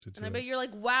And I bet you're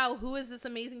like, wow, who is this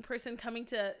amazing person coming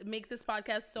to make this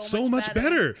podcast so much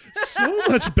better? So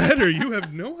much better. You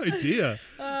have no idea.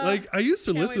 Like, I used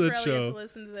to listen to that show. To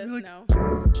listen to this, like, no.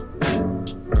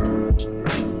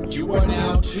 You are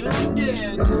now tuned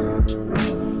in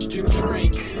to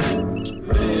Drink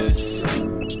This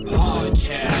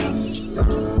Podcast.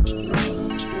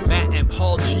 Matt and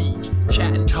Paul G.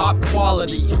 chatting top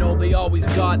quality. You know they always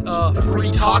got a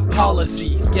free talk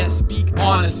policy. Guest speak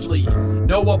honestly,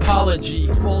 no apology.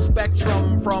 Full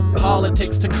spectrum from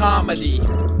politics to comedy.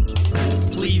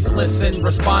 Please listen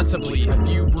responsibly. A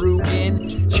few brew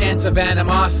in, chance of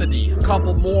animosity. A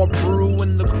couple more brew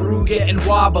and the crew getting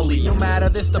wobbly. No matter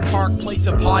this the park, place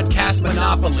a podcast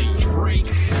monopoly. Drink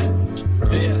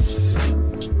This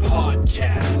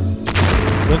Podcast.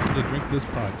 Welcome to Drink This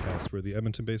Podcast. We're the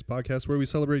Edmonton-based podcast where we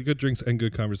celebrate good drinks and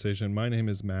good conversation. My name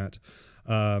is Matt.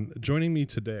 Joining me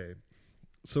today,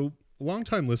 so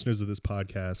longtime listeners of this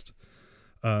podcast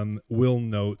will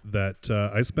note that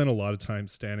I spent a lot of time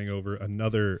standing over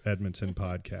another Edmonton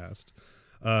podcast,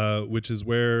 which is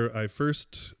where I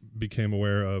first became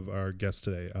aware of our guest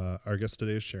today. Our guest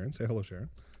today is Sharon. Say hello, Sharon.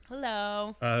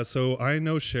 Hello. So I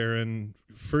know Sharon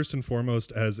first and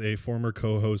foremost as a former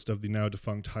co-host of the now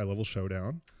defunct High Level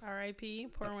Showdown. R.I.P.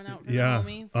 Pour one out for the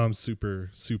homie. I'm super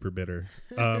bitter.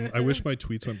 I wish my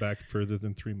tweets went back further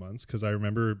than 3 months because I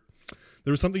remember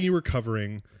there was something you were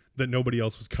covering that nobody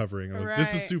else was covering. I'm like,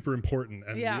 this is super important,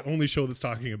 and the only show that's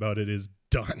talking about it is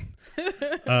done.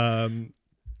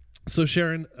 So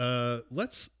Sharon,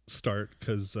 let's start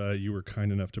because you were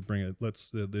kind enough to bring it.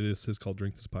 This is called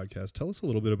Drink This Podcast. Tell us a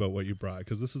little bit about what you brought,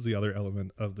 because this is the other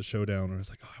element of the showdown where I was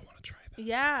like, oh, I want to try that.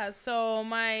 Yeah, so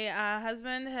my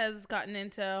husband has gotten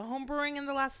into home brewing in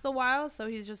the last little while, so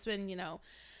he's just been,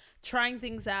 trying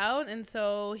things out, and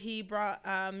so he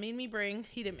made me bring.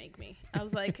 He didn't make me. I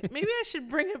was like, maybe I should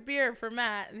bring a beer for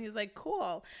Matt, and he's like,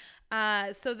 cool.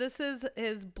 So this is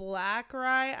his Black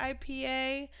Rye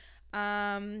IPA.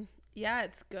 Yeah,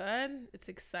 it's good. It's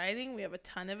exciting. We have a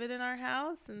ton of it in our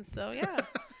house, and so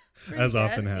as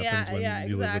often happens when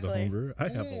you live with a exactly. homebrewer. I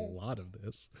have a lot of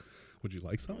this. Would you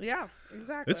like some? Yeah,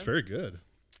 exactly. It's very good.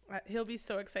 He'll be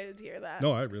so excited to hear that.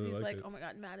 No, I really he's like it. Oh my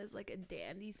God, Matt is like a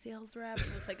Dandy sales rep. And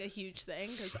it's like a huge thing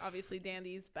because obviously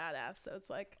Dandy's badass. So it's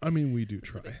like, I mean, we do it's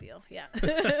try. a big deal. Yeah.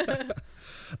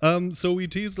 So we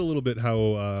teased a little bit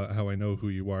how I know who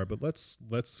you are, but let's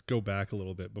go back a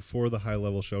little bit before the High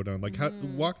Level Showdown. Like,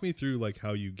 walk me through like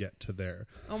how you get to there.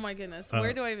 Oh my goodness,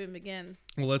 where do I even begin?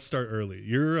 Well, let's start early.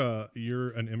 You're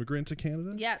an immigrant to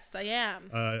Canada? Yes, I am.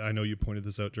 I know you pointed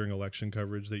this out during election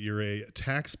coverage that you're a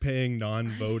tax-paying,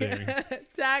 non-voting.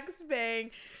 Tax-paying,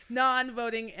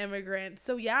 non-voting immigrant.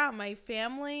 So yeah, my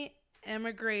family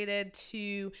immigrated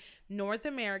to North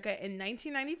America in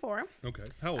 1994. Okay.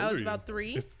 How old are you? I was about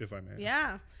 3. If I may.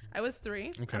 Yeah, I was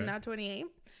 3. Okay. I'm now 28.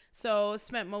 So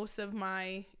spent most of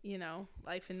my,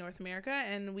 life in North America,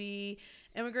 and we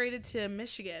immigrated to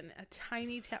Michigan, a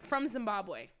tiny town from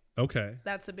Zimbabwe. Okay.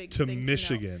 That's a big to thing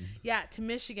Michigan. To know. Yeah, to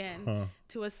Michigan,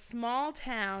 to a small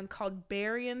town called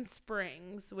Berrien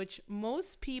Springs, which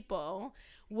most people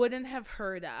wouldn't have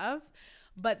heard of.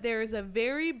 But there's a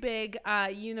very big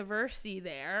university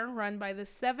there run by the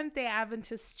Seventh-day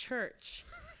Adventist Church.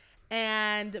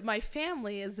 And my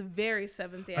family is very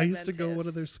Seventh-day Adventist. I used to go to one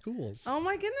of their schools. Oh,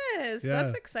 my goodness. Yeah,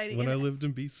 That's exciting. When I lived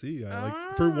in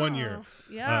BC, for 1 year,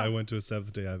 I went to a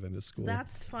Seventh-day Adventist school.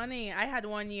 That's funny. I had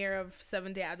 1 year of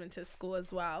Seventh-day Adventist school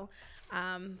as well.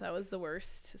 That was the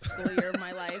worst school year of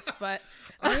my life, but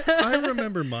I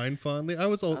remember mine fondly. It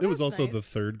was also nice. the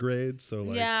 3rd grade, so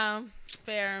yeah,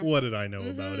 fair. What did I know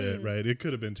about it, right? It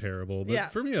could have been terrible,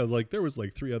 but for me, there was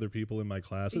like 3 other people in my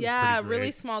class. It was pretty great.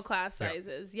 Really small class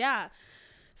sizes. Yeah.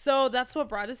 So that's what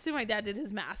brought us to. My dad did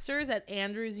his master's at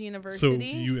Andrews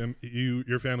University. So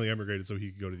your family emigrated so he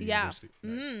could go to the university.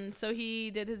 Nice. So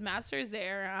he did his master's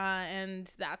there, and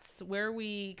that's where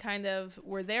we kind of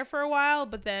were there for a while.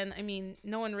 But then,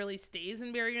 no one really stays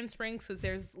in Berrien Springs because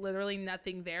there's literally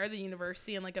nothing there. The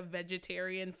university and like a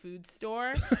vegetarian food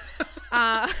store. So,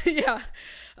 I'm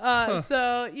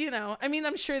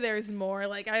sure there's more.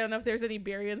 Like, I don't know if there's any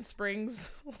Berrien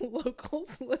Springs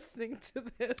locals listening to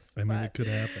this. It could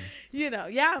happen.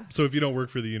 So if you don't work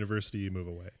for the university, you move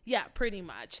away. Yeah, pretty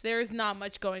much. There's not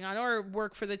much going on, or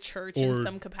work for the church in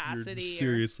some capacity. You're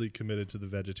seriously committed to the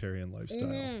vegetarian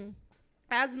lifestyle.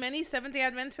 As many Seventh-day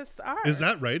Adventists are. Is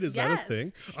that right? Is that a Yes.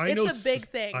 thing? It's a big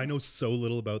thing. I know so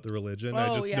little about the religion. I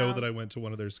Oh, just know yeah. that I went to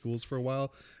one of their schools for a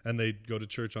while, and they go to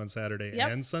church on Saturday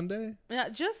Yep. and Sunday. Yeah,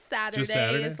 just Saturday,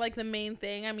 Saturday? is like the main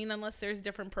thing. I mean, unless there's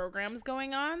different programs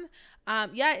going on.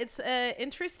 Yeah, it's an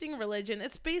interesting religion.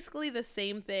 It's basically the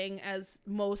same thing as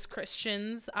most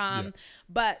Christians,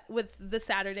 but with the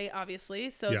Saturday, obviously.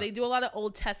 So Yeah. they do a lot of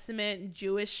Old Testament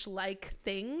Jewish-like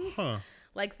things. Huh.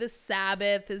 Like the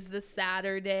Sabbath is the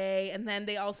Saturday, and then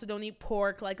they also don't eat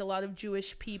pork like a lot of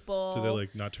Jewish people. Do they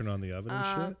like not turn on the oven and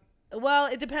shit? Well,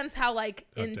 it depends how like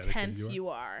How dedicated intense you you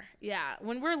are. Yeah.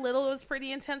 When we're little, it was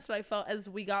pretty intense, but I felt as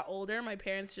we got older, my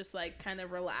parents just like kind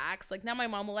of relaxed. Like now my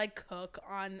mom will like cook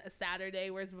on a Saturday,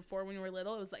 whereas before when we were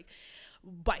little, it was like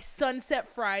by sunset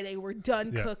Friday, we're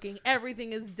done Yeah. cooking.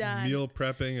 Everything is done. Meal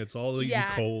prepping, it's all eaten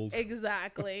cold.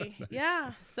 Exactly.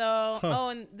 Yeah. So,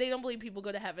 and they don't believe people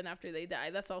go to heaven after they die.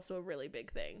 That's also a really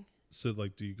big thing. So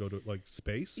like, do you go to like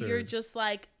space? Or? You're just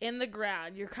like in the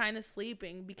ground. You're kind of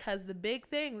sleeping because the big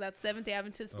thing that Seventh-day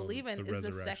Adventists believe in the is the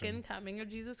resurrection. second coming of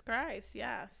Jesus Christ.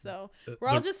 Yeah. So we're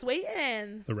all just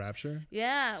waiting. the rapture.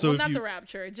 Yeah. So Well, if not you- the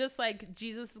rapture. Just like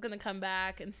Jesus is going to come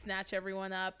back and snatch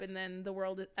everyone up, and then the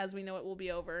world as we know it will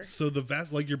be over. So the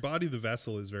like your body, the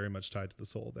vessel is very much tied to the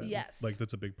soul. Then, Yes. like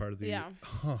that's a big part of the. Yeah.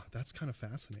 Huh. That's kind of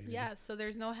fascinating. Yeah. So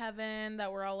there's no heaven,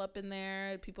 that we're all up in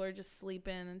there. People are just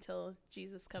sleeping until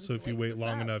Jesus comes. So and if you wakes wait us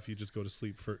long up. enough, you just go to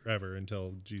sleep forever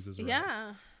until Jesus arrives.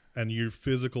 Yeah. And your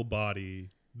physical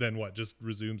body then what? Just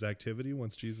resumes activity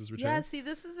once Jesus returns? Yeah, see,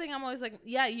 this is the thing I'm always like,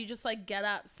 yeah, you just like get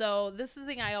up. So this is the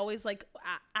thing I always like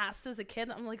asked as a kid.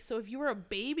 I'm like, so if you were a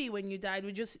baby when you died,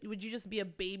 would you just be a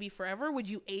baby forever? Would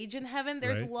you age in heaven?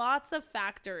 There's Right. lots of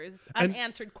factors, And-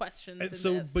 unanswered questions. And in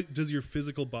so, this. but does your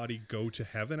physical body go to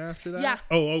heaven after that? Yeah.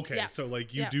 Oh, okay. Yeah. So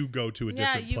like you Yeah. do go to a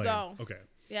Yeah, different you plane. go. Okay.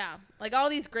 Yeah, like all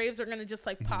these graves are gonna just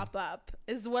like Mm-hmm. pop up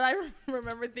is what I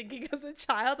remember thinking as a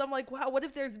child. I'm like, wow, what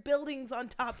if there's buildings on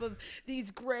top of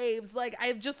these graves? Like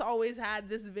I've just always had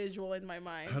this visual in my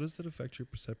mind. How does that affect your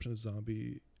perception of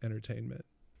zombie entertainment?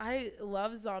 I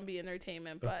love zombie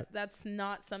entertainment, but that's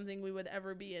not something we would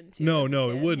ever be into. No, as a no,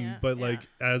 it kid. wouldn't. Yeah, But yeah. like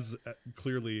as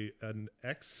clearly an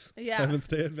ex Yeah. Seventh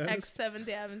Day Adventist, ex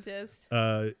Seventh-day Adventist.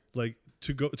 like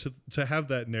to go to have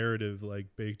that narrative like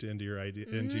baked into your idea,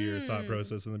 into your thought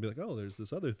process, and then be like, oh, there's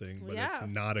this other thing, but it's Yeah.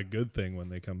 not a good thing when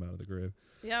they come out of the grave.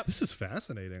 Yep. This is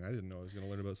fascinating. I didn't know I was going to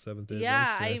learn about Seventh Day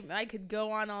Yeah, Adventist today. I could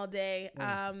go on all day.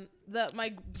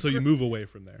 So you move away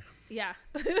from there. Yeah.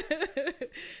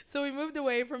 So we moved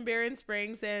away from Barron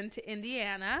Springs and to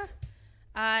Indiana.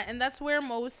 And that's where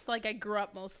I grew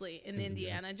up mostly in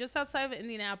Indiana. Just outside of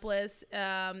Indianapolis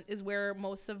is where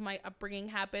most of my upbringing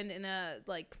happened in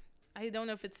I don't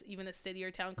know if it's even a city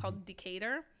or town called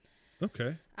Decatur.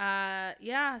 Okay.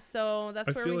 Yeah, so that's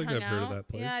I where feel we like hung I've heard out. of that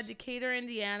place. Yeah, Decatur,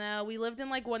 Indiana. We lived in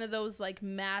like one of those like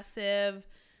massive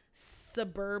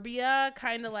suburbia,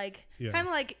 kind of like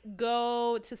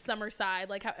go to Summerside,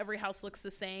 like how every house looks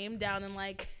the same down in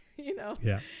like Yeah.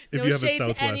 If no you have a shade to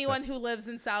Southwest, anyone who lives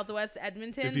in Southwest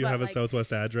Edmonton. if you but have a like,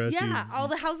 Southwest address, yeah, you, all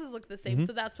the houses look the same.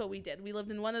 So that's what we did. We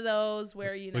lived in one of those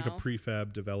where like a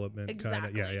prefab development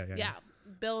exactly. kind of. Yeah.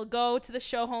 Go to the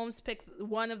show homes, pick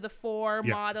one of the four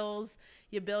Yeah. models,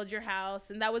 you build your house.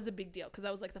 And that was a big deal because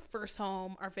that was like the first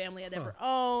home our family had ever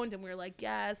owned. And we were like,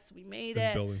 yes, we made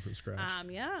Just it. building from scratch.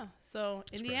 Yeah. So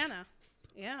Indiana.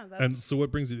 Yeah. And so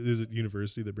what brings you, is it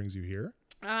university that brings you here?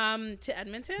 To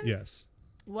Edmonton? Yes.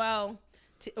 Well,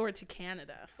 to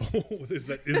Canada. Oh, is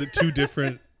it two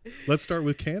different? Let's start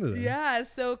with Canada. Yeah,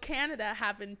 so Canada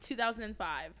happened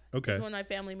 2005. Okay. Is when my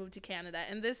family moved to Canada.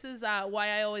 And this is why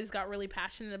I always got really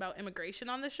passionate about immigration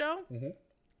on the show. Mm-hmm.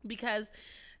 Because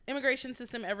immigration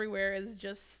system everywhere is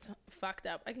just fucked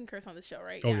up. I can curse on the show,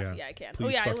 right? Oh, yeah. Yeah, I can.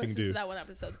 Please I fucking listened do. to that one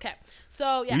episode. Okay.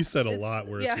 So, yeah. We said a it's- lot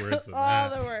worse words than all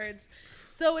that. the words.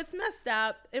 So it's messed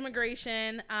up.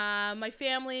 Immigration. My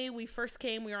family, we first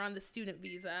came, we were on the student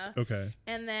visa. Okay.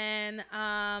 And then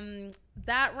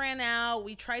that ran out.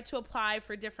 We tried to apply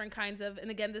for different kinds of, and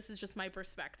again, this is just my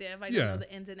perspective. I don't know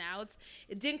the ins and outs.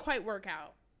 It didn't quite work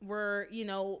out. We're,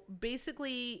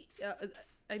 basically,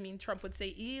 Trump would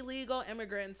say illegal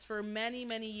immigrants for many,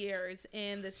 many years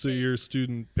in the So state. your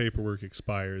student paperwork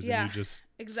expires and you just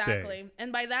exactly. stay.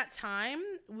 And by that time,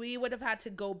 we would have had to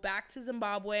go back to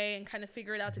Zimbabwe and kind of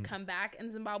figure it out Mm-hmm. to come back.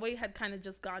 And Zimbabwe had kind of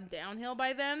just gone downhill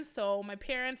by then. So my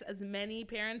parents, as many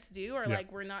parents do, are like,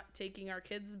 we're not taking our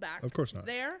kids back Of course not.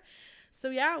 there. So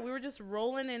yeah, we were just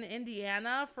rolling in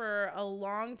Indiana for a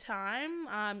long time,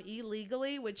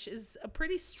 illegally, which is a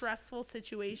pretty stressful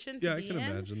situation to Yeah, be I can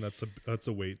in. imagine that's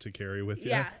a weight to carry with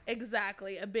you. Yeah,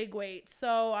 exactly. A big weight.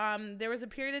 So there was a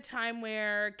period of time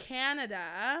where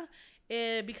Canada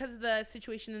because of the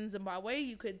situation in Zimbabwe,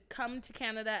 you could come to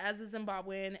Canada as a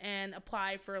Zimbabwean and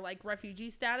apply for like refugee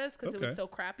status because it was so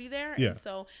crappy there. Yeah. And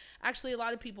so actually a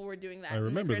lot of people were doing that. I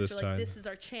remember this like, time. this is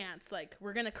our chance. Like,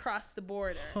 we're going to cross the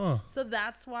border. Huh. So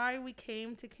that's why we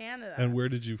came to Canada. And where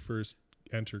did you first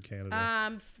enter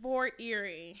Canada? Fort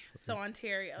Erie, so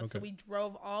Ontario. Okay. So we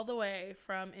drove all the way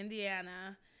from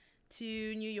Indiana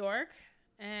to New York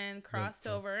and crossed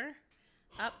over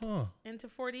up into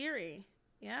Fort Erie.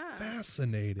 Yeah.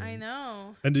 Fascinating. I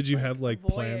know. And did you have like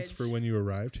plans voyage. for when you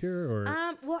arrived here, or?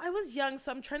 Well, I was young,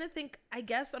 so I'm trying to think. I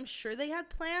guess I'm sure they had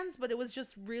plans, but it was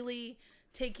just really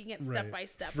taking it step by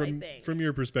step, I think. From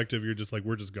your perspective, you're just like,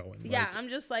 we're just going. Yeah, I'm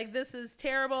just like, this is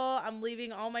terrible. I'm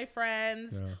leaving all my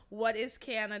friends. Yeah. What is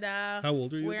Canada? How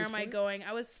old are you? Where am I going?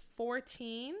 I was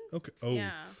 14. Okay. Oh.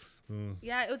 Yeah.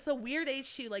 Yeah, it's a weird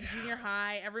age too, like junior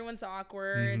high. Everyone's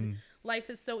awkward. Life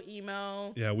is so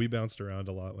emo. Yeah, we bounced around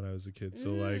a lot when I was a kid.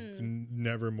 So like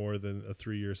never more than a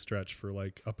 3-year stretch for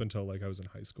like up until like I was in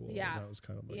high school. Yeah. And that was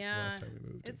kind of like the last time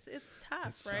we moved. It's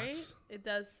tough, right? Sucks. It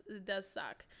does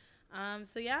suck.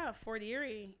 So yeah, Fort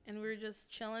Erie, and we were just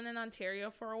chilling in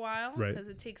Ontario for a while because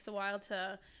it takes a while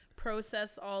to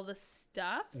process all the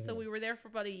stuff. So we were there for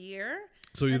about a year.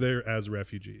 So you're there as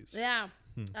refugees. Yeah.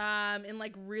 In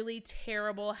like really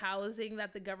terrible housing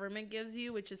that the government gives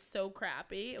you, which is so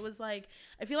crappy. It was like,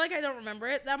 I feel like I don't remember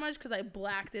it that much because I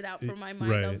blacked it out from my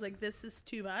mind. Right. I was like, this is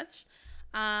too much.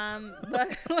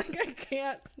 But like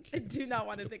I do not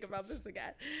want to think about this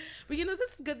again. But you know,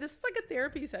 this is good. This is like a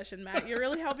therapy session, Matt. You're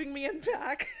really helping me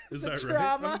unpack Is the that right?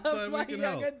 trauma I'm glad of we my can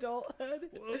young help. adulthood.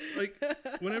 Well,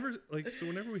 like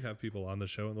whenever we have people on the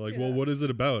show and they're like, well, what is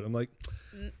it about? I'm like,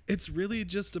 it's really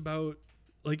just about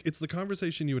like, it's the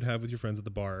conversation you would have with your friends at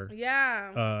the bar.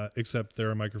 Yeah. Except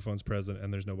there are microphones present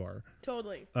and there's no bar.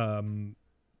 Totally.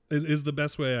 Is the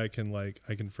best way I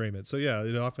can frame it. So yeah,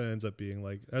 it often ends up being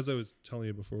like, as I was telling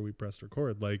you before we pressed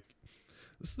record, like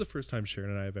this is the first time Sharon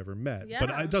and I have ever met,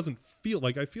 but it doesn't feel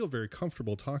like I feel very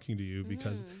comfortable talking to you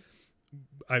because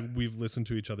we've listened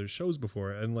to each other's shows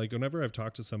before. And like, whenever I've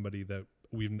talked to somebody that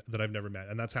I've never met,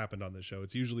 and that's happened on this show,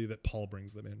 it's usually that Paul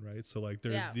brings them in. Right. So like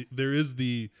there is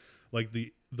the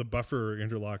buffer or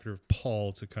interlocutor of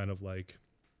Paul to kind of like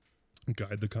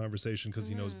guide the conversation because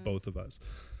he knows both of us.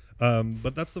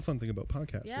 But that's the fun thing about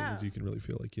podcasting is you can really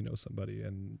feel like you know somebody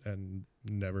and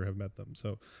never have met them.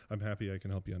 So I'm happy I can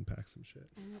help you unpack some shit.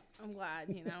 I'm glad,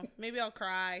 you know. Maybe I'll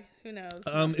cry. Who knows?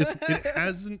 It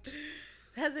hasn't.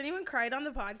 Has anyone cried on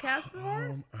the podcast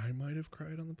before? I might have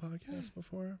cried on the podcast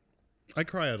before. I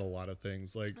cry at a lot of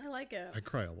things. Like I like it. I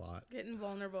cry a lot. Getting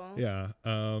vulnerable. Yeah.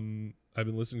 I've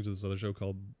been listening to this other show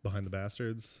called Behind the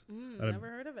Bastards. Never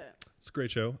heard of it. It's a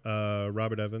great show.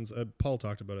 Robert Evans. Paul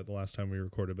talked about it the last time we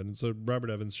recorded, but it's a Robert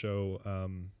Evans show.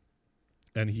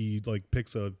 And he like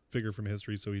picks a figure from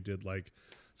history. So he did like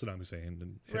Saddam Hussein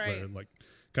and Hitler and like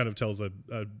kind of tells a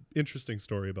interesting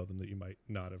story about them that you might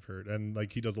not have heard. And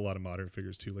like he does a lot of modern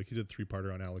figures too. Like he did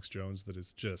 3-parter on Alex Jones that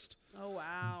is just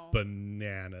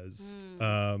bananas.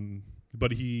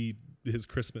 But his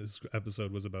Christmas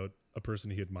episode was about a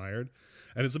person he admired,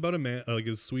 and it's about a man, like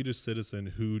a Swedish citizen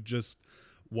who just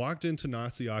walked into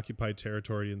Nazi occupied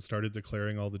territory and started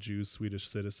declaring all the Jews Swedish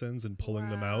citizens and pulling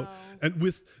them out, and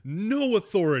with no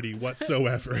authority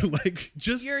whatsoever. Like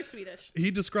just you're Swedish.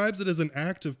 He describes it as an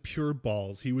act of pure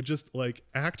balls. He would just like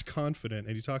act confident,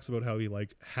 and he talks about how he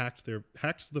like hacked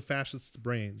the fascists'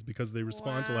 brains because they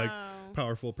respond to like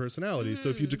powerful personalities. So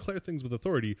if you declare things with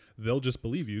authority, they'll just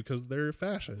believe you because they're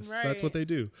fascists. That's what they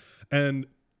do. And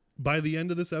by the end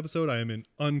of this episode, I am in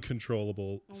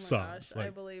uncontrollable sobs. Gosh, I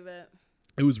believe it.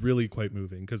 It was really quite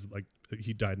moving because like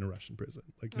he died in a Russian prison.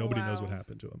 Like nobody knows what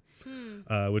happened to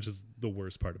him, which is the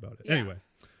worst part about it. Anyway,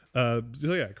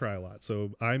 so yeah, I cry a lot.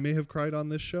 So I may have cried on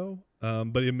this show,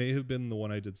 but it may have been the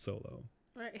one I did solo.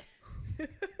 Right.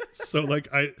 So like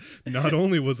not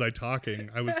only was I talking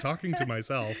to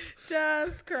myself.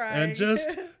 Just crying. And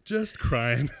just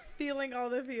crying. Feeling all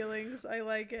the feelings. I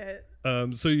like it.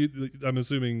 So I'm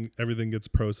assuming everything gets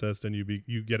processed and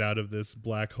you get out of this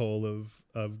black hole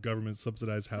of government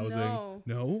subsidized housing.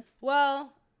 No?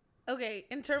 Well, okay.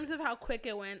 In terms of how quick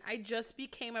it went, I just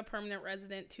became a permanent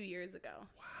resident 2 years ago.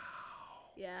 Wow.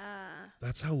 Yeah.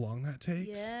 That's how long that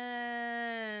takes?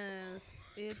 Yes.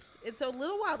 It's a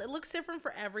little wild. It looks different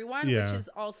for everyone, which is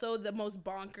also the most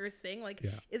bonkers thing. Like,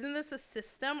 isn't this a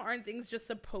system? Aren't things just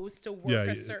supposed to work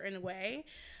a certain way?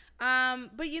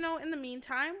 But you know, in the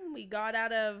meantime, we got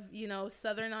out of,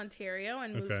 southern Ontario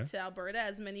and moved to Alberta,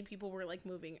 as many people were like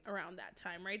moving around that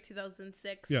time, right?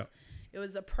 2006 it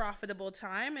was a profitable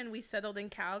time, and we settled in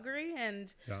Calgary.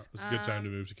 And Yeah, it was a good time to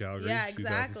move to Calgary. yeah,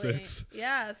 exactly. 2006.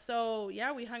 Yeah, so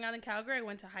yeah, we hung out in Calgary. I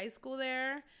went to high school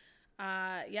there.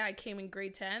 Yeah, I came in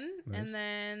grade 10, Nice. and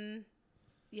then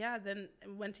then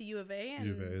went to U of A, and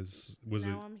U of A was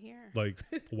now it I'm here. like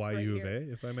why Right U of here.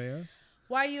 A, if I may ask?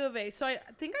 Why U of A? So I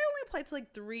think I only applied to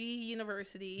like 3 Yeah, me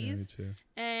universities. too.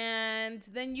 And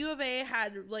then U of A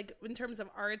had, like, in terms of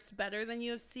arts, better than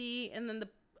U of C. And then the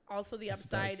Yes, it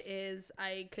upside does. is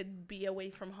I could be away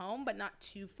from home, but not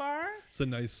too far. It's a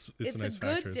nice It's nice a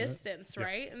good factor, isn't it? distance, Yeah.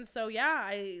 right? And so, yeah,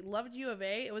 I loved U of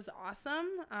A. It was awesome.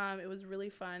 It was really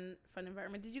fun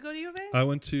environment. Did you go to U of A? I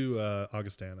went to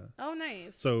Augustana. Oh,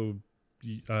 nice. So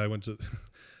I went to.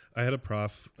 I had a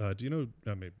prof. Do you know?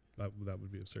 Maybe that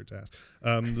would be absurd to ask.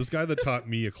 This guy that taught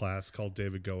me a class called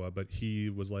David Goa, but he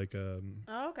was like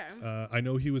Oh, okay. I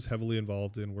know he was heavily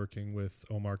involved in working with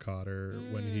Omar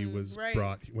Khadr when he was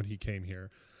right. when he came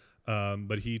here.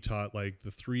 But he taught like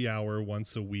the 3-hour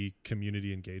once a week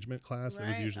community engagement class that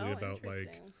was Right. usually Oh, about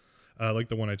interesting. like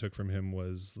the one I took from him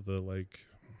was the like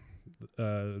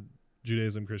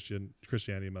Judaism,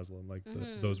 Christianity, Muslim, like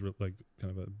those were like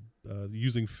kind of a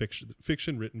using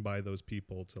fiction written by those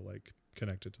people to like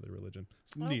connect it to their religion.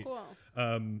 It's Oh, neat.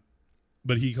 cool.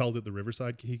 But he called it the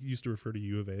Riverside. He used to refer to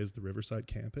U of A as the Riverside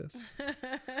campus,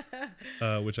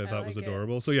 which I thought was like it.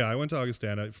 adorable. So yeah, I went to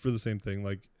Augustana for the same thing.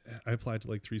 Like I applied to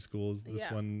like 3 schools. This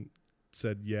Yeah. one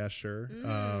said, yeah, sure.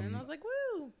 And I was like,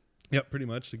 woo. Yeah, pretty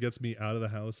much. It gets me out of the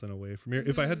house and away from here.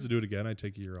 If I had to do it again, I'd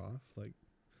take a year off. Like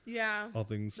Yeah. all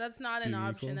things. That's not an being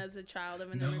option equal. as a child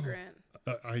of an No. immigrant.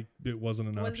 It wasn't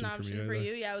an It was option, an option for me. either.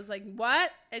 you. Yeah, I was like,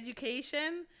 what?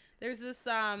 Education? There's this,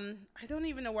 I don't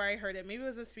even know where I heard it. Maybe it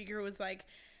was a speaker who was like,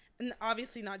 and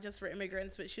obviously not just for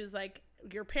immigrants, but she was like,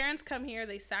 your parents come here,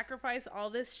 they sacrifice all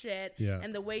this shit, Yeah.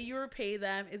 and the way you repay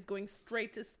them is going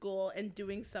straight to school and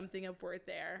doing something of worth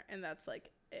there. And that's like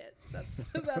it. That's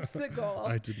the goal.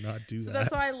 I did not do So that.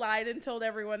 that's why I lied and told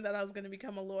everyone that I was going to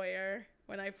become a lawyer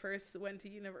when I first went to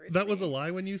university. That was a lie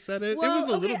when you said it. Well, it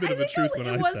was a little okay, bit of a think truth when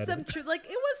it I was said some it. truth. Like it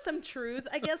was some truth.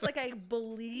 I guess like I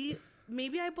believe,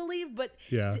 but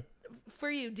Yeah. for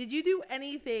you, did you do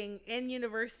anything in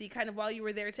university kind of while you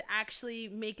were there to actually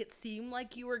make it seem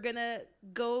like you were gonna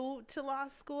go to law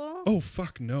school? Oh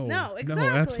fuck no. No, exactly.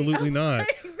 No, absolutely I'm not.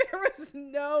 like, there was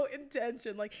no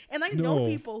intention. Like, and I know No.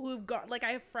 people who've got, like, I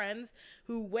have friends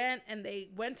who went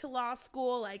to law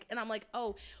school, like, and I'm like,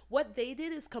 oh, what they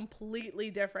did is completely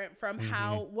different from Mm-hmm.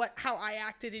 how I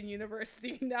acted in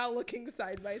university. Now looking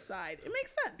side by side, it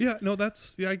makes sense. Yeah, no,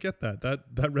 I get that.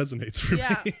 That resonates for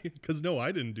Yeah. me because no,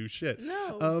 I didn't do shit.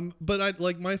 No. But I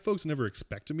like my folks never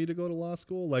expected me to go to law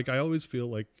school. Like I always feel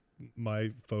like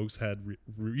my folks had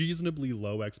reasonably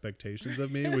low expectations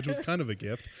of me, which was kind of a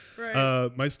gift. Right.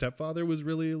 My stepfather was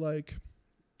really like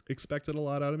expected a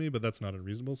lot out of me, but that's not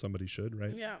unreasonable. Somebody should,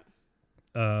 right? Yeah.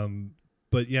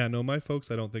 But yeah, no, my folks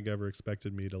I don't think ever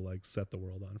expected me to like set the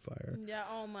world on fire. Yeah.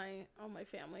 All my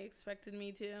family expected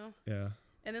me to. Yeah.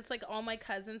 And it's like all my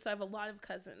cousins. So I have a lot of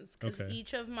cousins because Okay.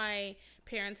 each of my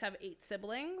parents have 8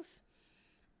 siblings.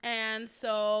 And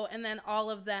then all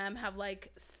of them have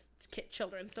like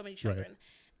children, so many children. Right.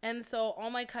 And so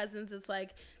all my cousins, it's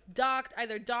like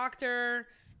either doctor,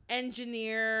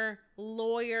 engineer,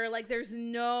 lawyer. Like there's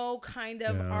no kind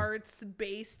of Yeah. arts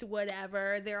based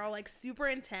whatever. They're all like super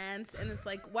intense. And it's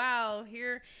like, wow,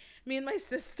 here. Me and my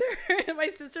sister, my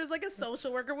sister's like a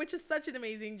social worker, which is such an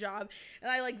amazing job. And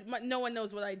I like, no one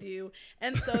knows what I do.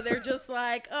 And so they're just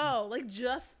like, oh, like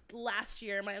just last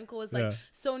year, my uncle was like, Yeah.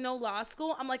 so no law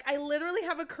school? I'm like, I literally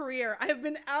have a career. I have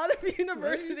been out of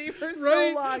university for so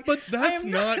Right? long. But I that's am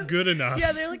not good enough.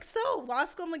 Yeah, they're like, so law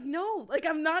school? I'm like, no, like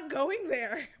I'm not going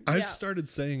there. I've Yeah. started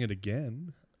saying it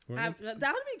again. We're like,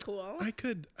 That would be cool. I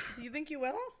could Do you think you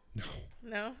will?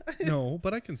 No. no,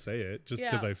 but I can say it just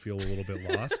because Yeah. I feel a little bit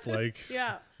lost. Like,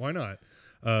 Yeah. why not?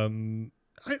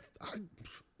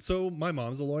 So my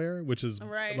mom's a lawyer, which is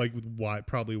Right. like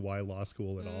probably why law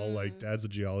school at all. Like, dad's a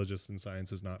geologist, and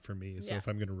science is not for me. So Yeah. if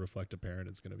I'm going to reflect a parent,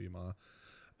 it's going to be Ma.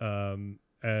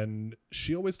 And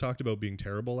she always talked about being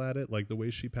terrible at it. Like the way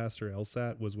she passed her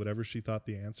LSAT was whatever she thought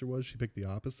the answer was, she picked the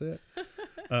opposite.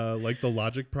 Like the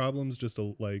logic problems just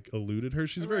like eluded her.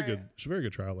 She's very Right. good. She's a very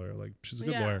good trial lawyer. Like she's a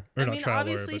good Yeah. lawyer, or I not mean, trial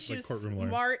lawyer, obviously but she like was courtroom lawyer.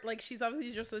 smart. Like she's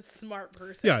obviously just a smart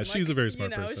person. Yeah, Like, she's a very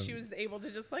smart you know, person. She was able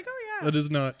to just like, oh yeah. That is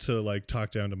not to like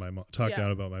talk down to my mom, Yeah.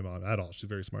 down about my mom at all. She's a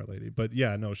very smart lady. But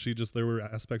yeah, no, there were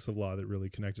aspects of law that really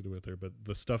connected with her, but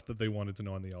the stuff that they wanted to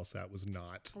know on the LSAT was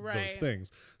not those Right. things.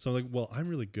 So I'm like, well, I'm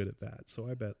really good at that. So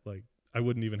I bet like I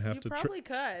wouldn't even have You to probably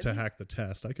could. to hack the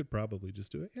test. I could probably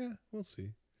just do it. Yeah, we'll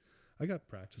see. I got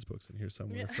practice books in here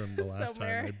somewhere from the last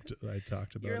time I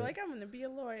talked about it. You're like, I'm going to be a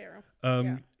lawyer.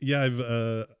 Yeah,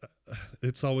 I've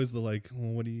it's always the like,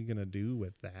 well, what are you gonna do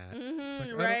with that? It's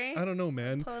like, Right? I don't know,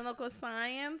 man. Political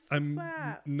science? What's I'm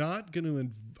that? not gonna,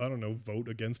 I don't know, vote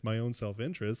against my own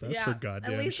self-interest. That's for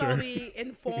goddamn At least sure. I'll be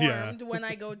informed when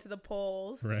I go to the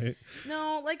polls. Right.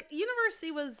 No, like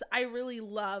university I really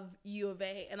love U of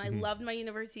A and I loved my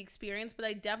university experience, but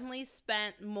I definitely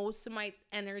spent most of my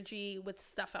energy with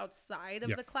stuff outside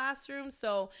of the classroom.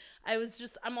 So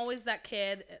I'm always that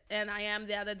kid, and I am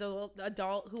that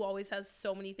adult who always has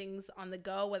so many things on the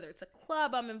go, whether it's a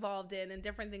club I'm involved in and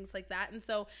different things like that. And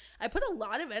so I put a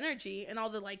lot of energy in all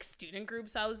the like student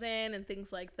groups I was in and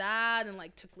things like that, and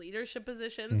like took leadership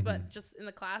positions, but just in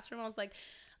the classroom I was like,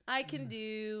 I can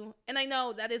do, and I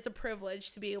know that is a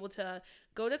privilege to be able to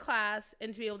go to class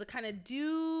and to be able to kind of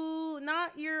do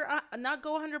not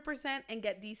go 100% and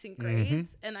get decent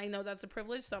grades. And I know that's a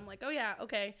privilege. So I'm like, oh yeah,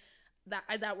 okay.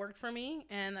 That worked for me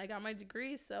and I got my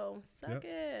degree. So suck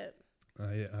it.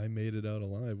 I made it out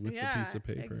alive with the piece of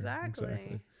paper.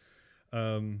 Exactly.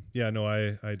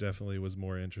 I definitely was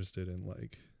more interested in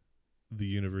like the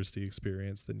university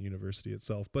experience than university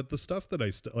itself, but the stuff that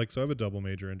so I have a double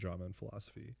major in drama and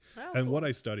philosophy, and what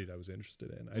I studied I was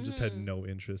interested in. I just had no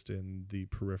interest in the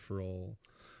peripheral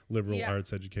liberal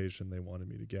arts education they wanted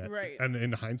me to get. Right. And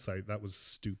in hindsight, that was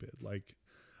stupid. Like,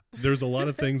 there's a lot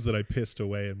of things that I pissed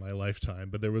away in my lifetime,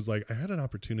 but there was like, I had an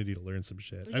opportunity to learn some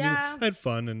shit. I mean, I had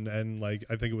fun and like,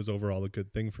 I think it was overall a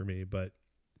good thing for me, but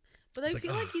I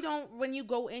feel like you don't, when you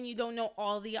go in, you don't know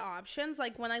all the options.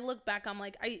 Like when I look back, I'm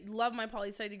like, I love my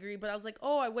poli-sci degree, but I was like,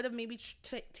 oh, I would have maybe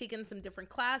taken some different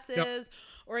classes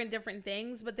or in different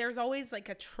things. But there's always like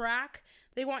a track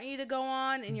they want you to go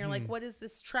on, and you're like, what is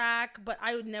this track? But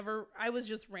I was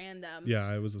just random. Yeah,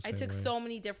 I was the same I took way. so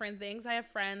many different things. I have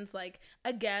friends, like,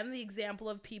 again, the example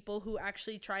of people who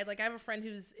actually tried, like, I have a friend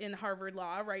who's in Harvard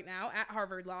Law right now, at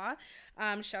Harvard Law.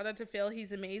 Shout out to Phil.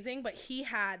 He's amazing. But he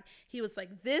was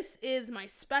like, this is my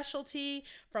specialty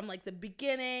from like the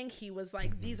beginning. He was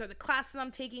like, these are the classes I'm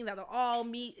taking that'll all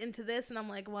meet into this. And I'm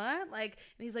like, what? Like,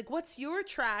 and he's like, what's your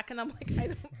track? And I'm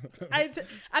like,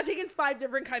 I've taken 5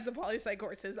 different kinds of poli-sci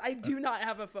courses. I do not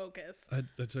have a focus.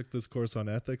 I took this course on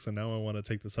ethics, and now I want to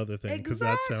take this other thing because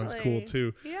that sounds cool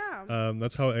too. Yeah.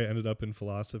 That's how I ended up in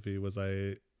philosophy.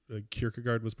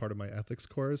 Kierkegaard was part of my ethics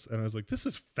course, and I was like, this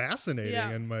is fascinating. Yeah.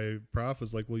 And my prof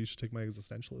was like, well, you should take my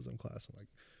existentialism class. I'm like,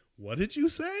 what did you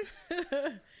say?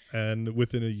 And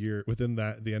within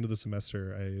the end of the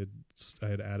semester, I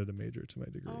had added a major to my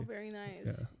degree. Oh, very nice.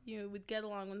 Yeah. You would get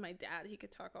along with my dad. He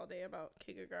could talk all day about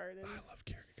Kierkegaard and I love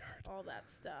Kierkegaard. all that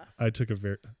stuff. I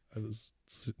was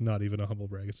not even a humble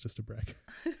brag. It's just a brag.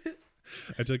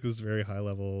 I took this very high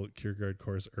level Kierkegaard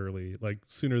course early, like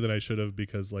sooner than I should have,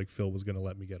 because like Phil was going to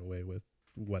let me get away with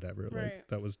whatever. Right.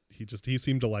 Like he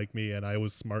seemed to like me, and I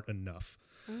was smart enough.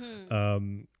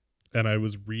 And I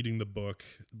was reading the book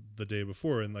the day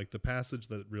before, and like the passage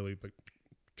that really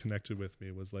connected with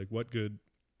me was like, what good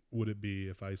would it be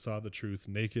if I saw the truth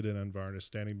naked and unvarnished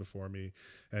standing before me,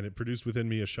 and it produced within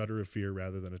me a shudder of fear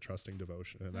rather than a trusting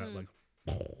devotion? And that like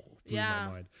blew my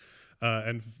mind.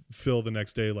 And Phil the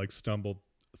next day like stumbled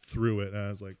through it, and I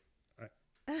was like,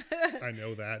 I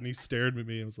know that. And he stared at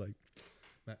me and was like,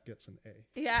 Matt gets an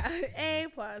A. Yeah, A+.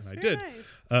 And I Very did.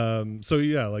 Nice. So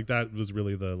yeah, like that was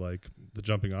really the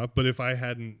jumping off. But if I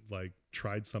hadn't like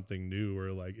tried something new,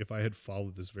 or like if I had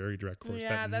followed this very direct course,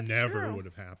 that never would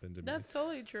have happened to me. That's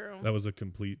totally true. That was a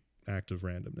complete act of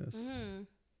randomness.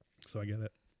 So I get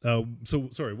it. So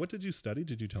sorry, what did you study?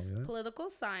 Did you tell me that?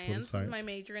 Political science was my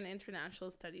major, and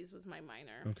international studies was my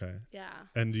minor. Okay. Yeah.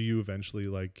 And do you eventually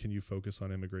can you focus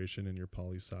on immigration in your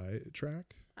poli-sci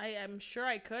track? I am sure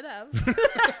I could have.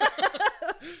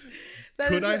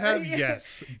 Could I have?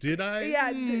 Yes. Did I?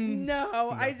 Yeah.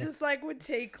 No. I just would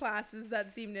take classes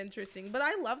that seemed interesting, but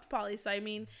I loved poli-sci. I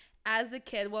mean, as a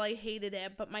kid, well, I hated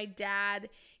it, but my dad,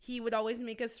 he would always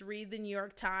make us read the New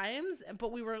York Times,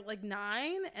 but we were like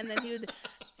 9, and then he would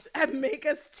make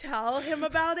us tell him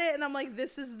about it, and I'm like,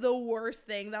 this is the worst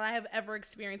thing that I have ever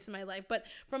experienced in my life. But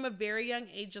from a very young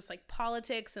age, just like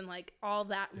politics and like all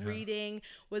that reading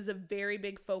was a very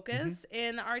big focus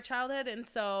in our childhood, and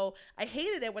so I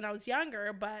hated it when I was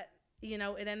younger, but you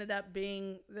know, it ended up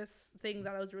being this thing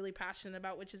that I was really passionate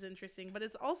about, which is interesting. But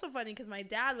it's also funny because my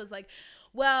dad was like,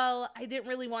 well, I didn't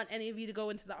really want any of you to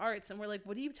go into the arts. And we're like,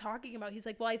 what are you talking about? He's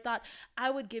like, well, I thought I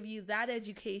would give you that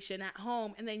education at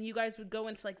home, and then you guys would go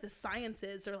into like the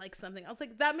sciences or like something. I was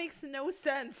like, that makes no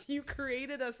sense. You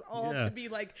created us all to be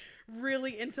like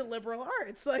really into liberal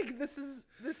arts. Like this is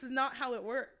not how it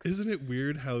works. Isn't it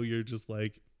weird how you're just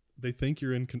like, they think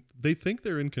you're they think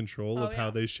they're in control of how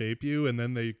they shape you, and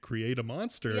then they create a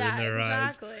monster in their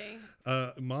exactly.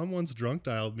 eyes. Mom once drunk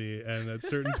dialed me, and at a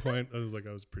certain point, I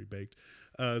was pretty baked.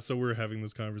 So we're having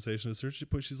this conversation. At a certain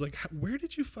point, she's like, "Where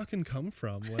did you fucking come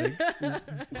from? Like,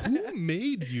 who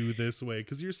made you this way?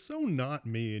 Because you're so not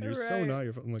me, and you're so not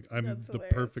your." I'm like, I'm That's the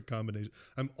hilarious. perfect combination.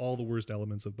 I'm all the worst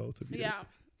elements of both of you. Yeah,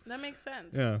 that makes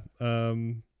sense. Yeah.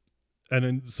 And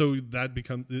then so that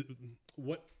becomes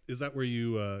what is that where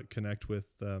you connect with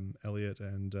Elliot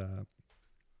and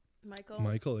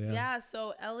Michael? Yeah.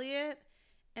 So Elliot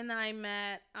and I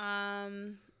met.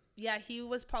 He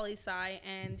was poli-sci,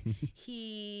 and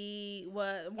he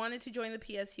wanted to join the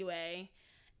PSUA,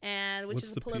 which What's is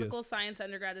the the Political Science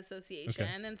Undergrad Association.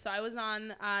 Okay. And so I was on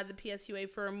the PSUA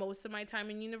for most of my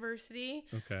time in university.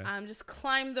 Okay. Just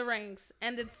climbed the ranks,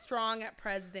 ended strong at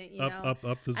president. Up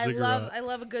the ziggurat. I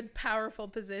love a good, powerful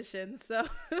position. So.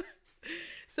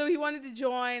 So he wanted to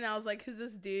join. I was like, who's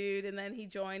this dude? And then he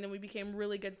joined, and we became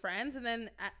really good friends. And then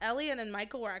Elliot and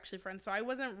Michael were actually friends. So I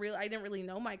didn't really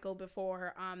know Michael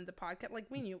before the podcast. Like,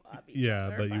 we knew of each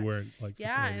other. But you weren't like.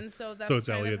 Yeah, and so that's so it's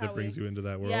kind of Elliot how that brings you into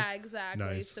that world. Yeah, exactly.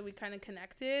 Nice. So we kind of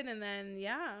connected, and then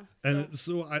And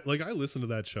so I listened to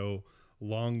that show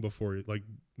long before, like,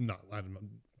 I don't know,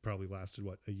 probably lasted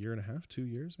a year and a half, 2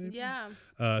 years maybe. Yeah.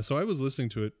 So I was listening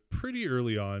to it pretty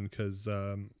early on because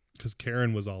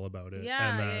Karen was all about it.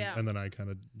 And then I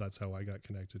that's how I got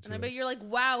connected to it. And I bet you're like,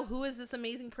 wow, who is this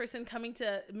amazing person coming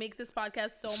to make this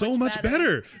podcast so much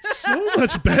better? So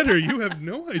much better. You have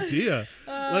no idea.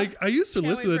 Like, I used to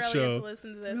listen to that show. To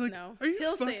listen to this. Like, no.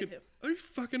 Are you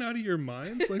fucking out of your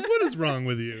minds? Like, what is wrong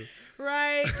with you?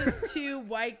 Right, just two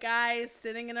white guys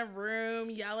sitting in a room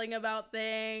yelling about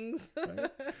things. Right.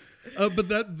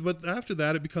 But after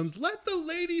that, it becomes let the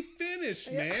lady finish,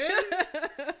 man.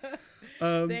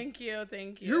 Thank you.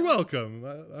 You're welcome.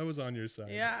 I was on your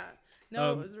side. Yeah,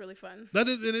 no, it was really fun. And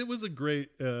it was a great.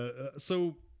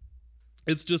 So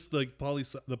it's just like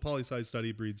the poli-sci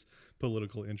study breeds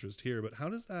political interest here. But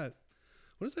what does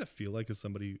that feel like as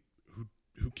somebody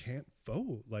who can't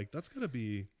vote? Like, that's gotta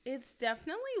be. It's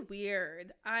definitely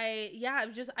weird.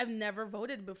 I've never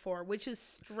voted before, which is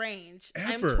strange.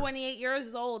 Ever. I'm 28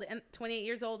 years old,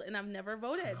 and I've never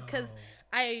voted because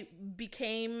I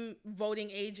became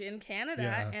voting age in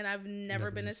Canada, and I've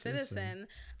never been a citizen.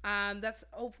 That's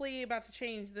hopefully about to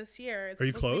change this year. It's Are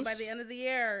you supposed to be close? by the end of the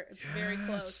year. It's very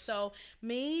close. So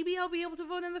maybe I'll be able to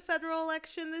vote in the federal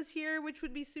election this year, which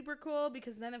would be super cool,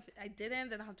 because then if I didn't,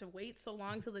 then I'll have to wait so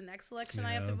long till the next election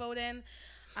I have to vote in.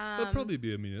 That'll probably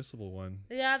be a municipal one.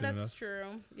 Yeah, soon that's enough.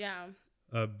 true. Yeah.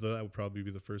 That would probably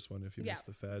be the first one if you miss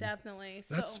the Fed. Definitely.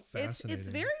 That's so fascinating. It's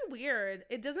very weird.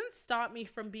 It doesn't stop me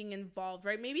from being involved,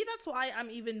 right? Maybe that's why I'm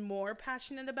even more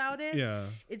passionate about it. Yeah.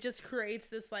 It just creates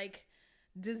this like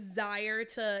desire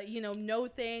to, know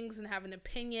things and have an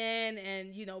opinion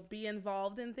and, be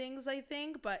involved in things, I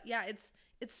think. But yeah, it's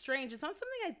strange. It's not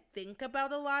something I think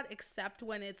about a lot, except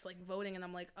when it's like voting and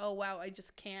I'm like, oh wow, I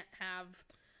just can't have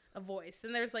a voice.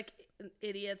 And there's like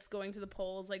idiots going to the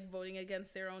polls, like voting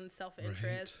against their own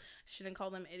self-interest. Right. Shouldn't call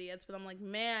them idiots, but I'm like,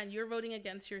 man, you're voting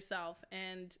against yourself,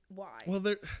 and why? Well,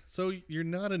 so you're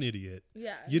not an idiot.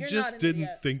 Yeah, you just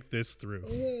didn't think this through.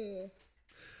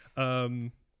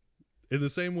 In the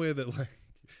same way that like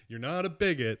you're not a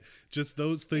bigot, just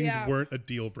those things weren't a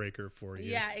deal breaker for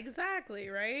you. Yeah, exactly,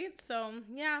 right? So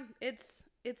yeah,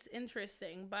 it's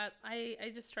interesting, but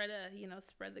I just try to,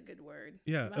 spread the good word.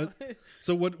 Yeah.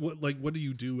 So what do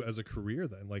you do as a career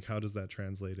then? Like, how does that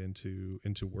translate into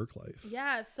work life?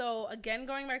 Yeah. So again,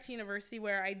 going back to university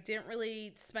where I didn't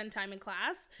really spend time in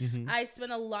class, I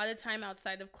spent a lot of time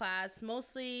outside of class,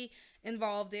 mostly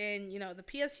involved in, the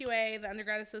PSUA, the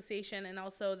Undergrad Association, and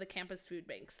also the campus food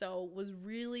bank. So was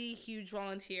really huge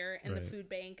volunteer in the food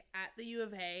bank at the U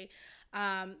of A.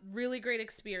 Really great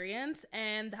experience.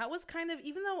 And that was kind of,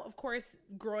 even though of course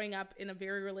growing up in a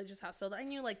very religious household, I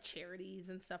knew like charities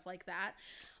and stuff like that,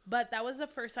 but that was the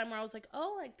first time where I was like,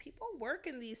 oh, like people work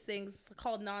in these things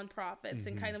called nonprofits,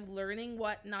 and kind of learning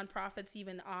what nonprofits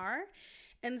even are.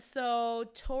 And so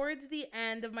towards the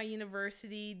end of my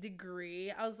university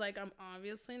degree, I was like, I'm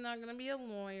obviously not going to be a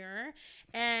lawyer.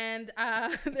 And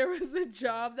there was a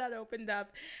job that opened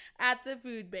up at the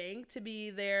food bank to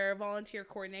be their volunteer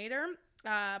coordinator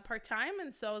part-time.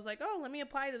 And so I was like, oh, let me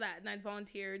apply to that. And I'd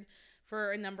volunteered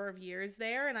for a number of years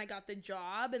there, and I got the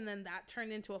job, and then that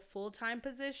turned into a full-time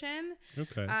position.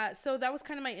 Okay. So that was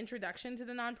kind of my introduction to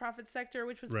the nonprofit sector,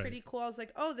 which was pretty cool. I was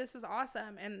like, oh, this is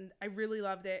awesome. And I really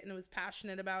loved it and was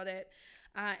passionate about it.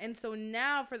 And so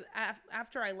now,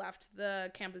 after I left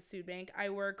the Campus Food Bank, I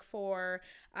work for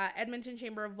Edmonton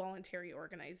Chamber of Voluntary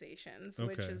Organizations,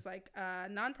 which Okay. is like a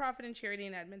nonprofit and charity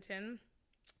in Edmonton.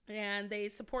 And they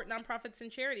support nonprofits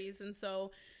and charities. And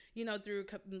so, through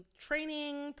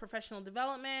training, professional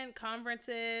development,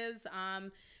 conferences,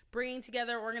 bringing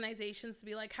together organizations to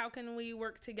be like, how can we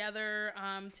work together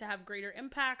to have greater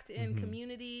impact in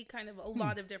community, kind of a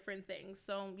lot of different things.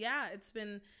 So, yeah, it's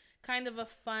been kind of a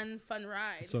fun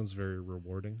ride. It sounds very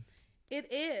rewarding. It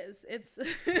is. It's,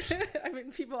 I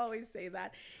mean, people always say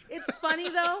that. It's funny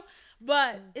though,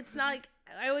 but it's not like,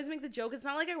 I always make the joke, it's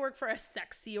not like I work for a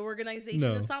sexy organization.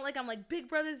 No. It's not like I'm like Big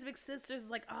Brothers, Big Sisters,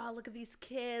 like, oh, look at these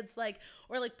kids, like,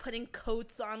 or like putting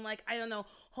coats on, like, I don't know,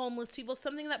 homeless people,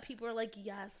 something that people are like,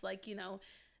 yes, like,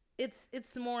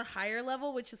 it's more higher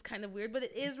level, which is kind of weird, but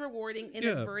it is rewarding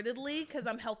inadvertently because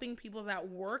I'm helping people that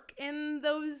work in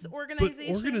those organizations.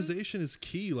 But organization is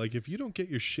key. Like if you don't get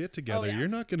your shit together, you're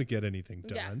not going to get anything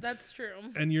done. Yeah, that's true.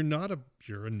 And you're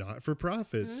a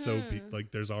not-for-profit. So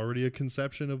like there's already a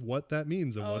conception of what that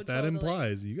means and what that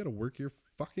implies. You got to work your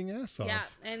fucking ass off. Yeah,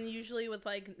 and usually with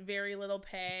like very little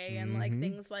pay and like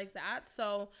things like that.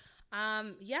 So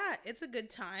yeah, it's a good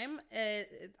time.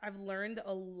 I've learned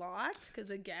a lot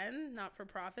because again, not for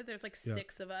profit. There's like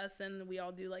 6 of us, and we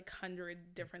all do like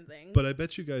 100 different things. But I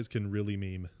bet you guys can really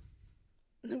meme.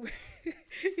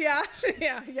 yeah,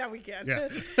 we can. Yeah.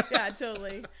 Yeah,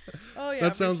 totally. Oh yeah.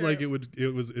 That sounds for sure. like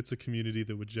it's a community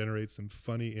that would generate some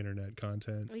funny internet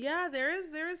content. Yeah, there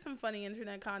is some funny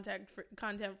internet content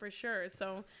for sure.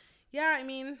 So, yeah, I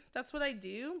mean, that's what I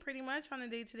do pretty much on a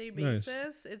day-to-day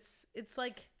basis. Nice. It's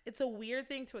like, it's a weird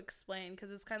thing to explain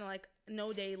because it's kind of like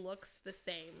no day looks the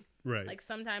same. Right. Like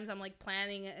sometimes I'm like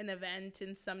planning an event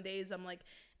and some days I'm like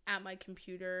at my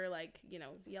computer, like,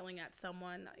 yelling at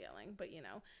someone, not yelling, but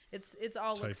it's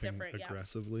all looks different.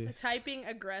 Aggressively. Yeah. Typing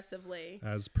aggressively.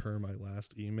 As per my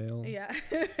last email. Yeah.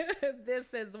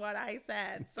 This is what I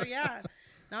said. So yeah.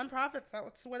 Nonprofits,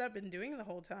 that's what I've been doing the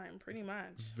whole time, pretty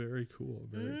much. Very cool.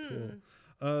 Very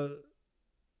cool.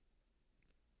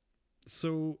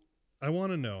 So I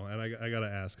want to know, and I got to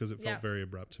ask because it felt very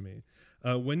abrupt to me.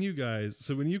 When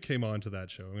you came on to that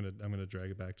show, I'm gonna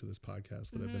drag it back to this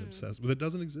podcast that I've been obsessed with. It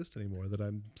doesn't exist anymore. That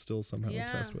I'm still somehow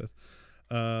obsessed with.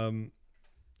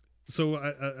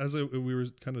 So we were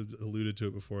kind of alluded to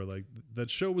it before, like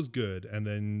that show was good. And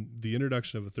then the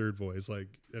introduction of a third voice,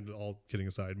 like, and all kidding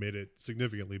aside, made it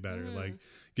significantly better. Like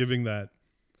giving that,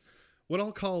 what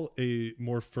I'll call a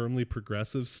more firmly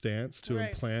progressive stance to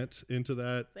implant into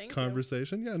that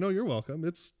conversation. Yeah, no, you're welcome.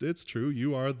 It's true.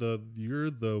 You're the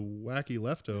wacky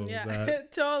lefto of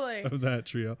that, totally. of that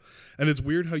trio. And it's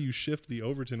weird how you shift the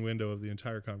Overton window of the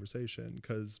entire conversation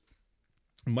because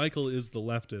Michael is the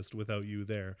leftist without you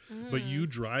there, but you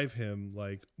drive him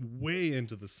like way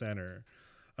into the center,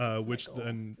 which Michael.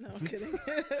 Then no, I'm kidding.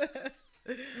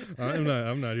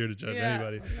 I'm not here to judge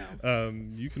anybody. No.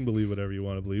 You can believe whatever you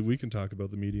want to believe. We can talk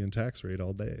about the median tax rate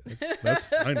all day. That's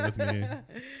fine with me.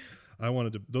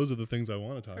 Those are the things I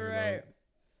want to talk about.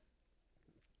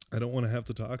 I don't want to have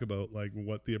to talk about like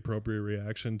what the appropriate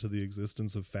reaction to the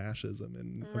existence of fascism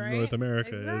in North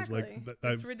America is. Like,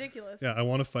 it's ridiculous. Yeah, I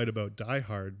want to fight about Die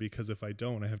Hard because if I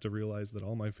don't, I have to realize that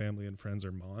all my family and friends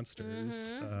are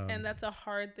monsters. And that's a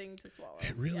hard thing to swallow.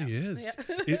 It really is.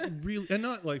 Yeah. It really, and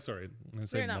not like, sorry, I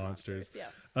say monsters.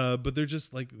 Yeah. But they're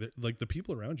just like the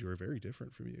people around you are very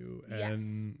different from you,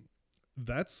 and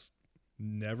that's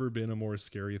never been a more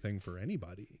scary thing for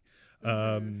anybody.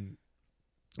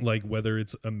 Like whether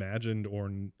it's imagined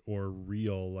or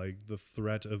real, like the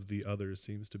threat of the other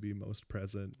seems to be most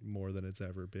present more than it's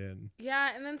ever been.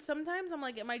 Yeah, and then sometimes I'm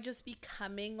like, am I just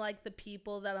becoming like the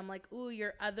people that I'm like, ooh,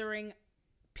 you're othering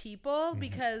people?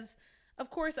 Because of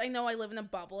course I know I live in a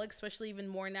bubble, especially even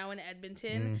more now in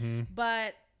Edmonton.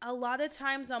 But a lot of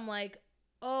times I'm like,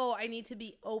 oh, I need to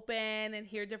be open and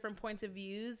hear different points of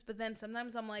views. But then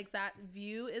sometimes I'm like, that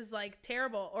view is like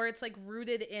terrible, or it's like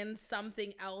rooted in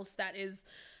something else that is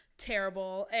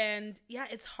terrible. And yeah,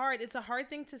 it's hard. It's a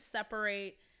hard thing to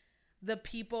separate the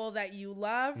people that you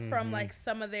love from like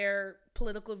some of their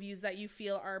political views that you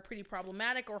feel are pretty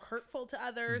problematic or hurtful to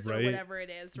others or whatever it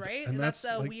is, right? And that's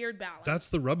a weird balance. That's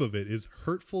the rub of it, is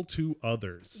hurtful to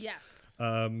others. Yes.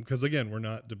 Because again, we're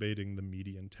not debating the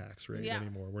median tax rate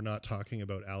anymore. We're not talking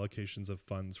about allocations of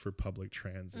funds for public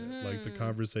transit. Like the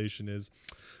conversation is,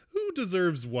 who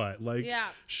deserves what? Like,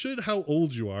 should how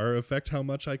old you are affect how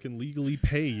much I can legally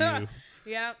pay you?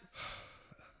 Yeah.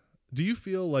 Do you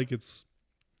feel like it's...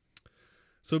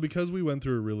 So because we went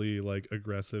through a really like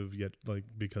aggressive, yet like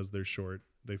because they're short,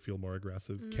 they feel more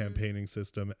aggressive campaign,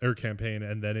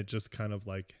 and then it just kind of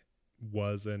like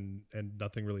was and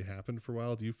nothing really happened for a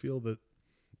while, do you feel that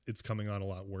it's coming on a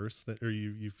lot worse, or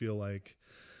you feel like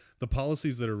the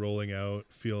policies that are rolling out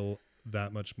feel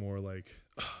that much more like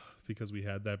because we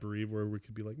had that bereave where we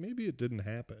could be like, maybe it didn't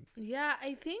happen? Yeah,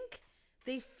 I think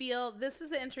they feel, this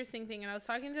is the interesting thing, and I was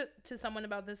talking to someone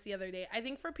about this the other day. I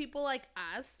think for people like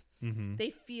us, they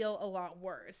feel a lot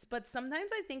worse. But sometimes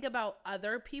I think about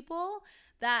other people,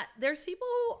 that there's people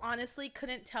who honestly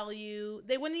couldn't tell you,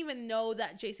 they wouldn't even know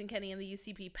that Jason Kenney and the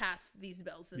UCP passed these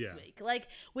bills this week. Like,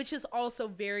 which is also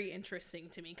very interesting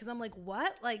to me, because I'm like,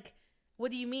 what? Like, what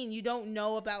do you mean? You don't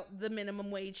know about the minimum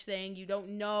wage thing. You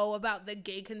don't know about the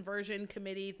gay conversion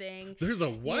committee thing. There's a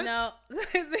what? You know,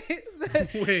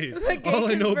 Wait, the gay all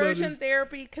I know about conversion is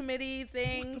therapy committee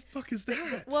thing. what the fuck is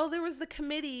that? Well, there was the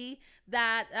committee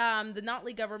that the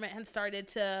Notley government had started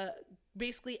to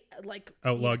basically like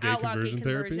outlaw gay conversion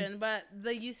therapy. But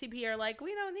the UCP are like,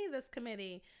 we don't need this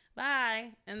committee.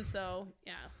 Bye. And so,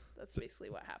 yeah, that's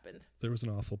basically what happened. There was an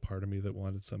awful part of me that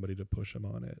wanted somebody to push him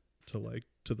on it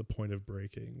to the point of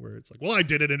breaking, where it's like, well, I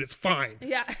did it and it's fine.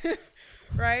 Yeah.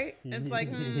 Right? It's like,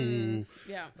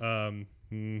 yeah.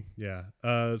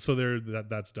 So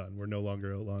that's done. We're no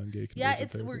longer outlawing gay conversion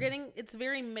therapy. It's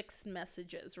very mixed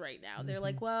messages right now. They're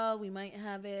like, well, we might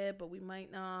have it, but we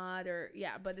might not,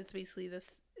 but it's basically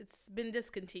this, it's been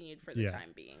discontinued for the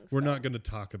time being. We're not going to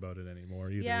talk about it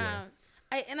anymore either way.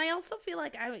 I also feel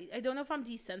like I don't know if I'm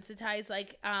desensitized.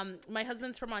 Like, my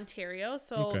husband's from Ontario,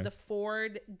 so the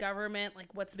Ford government,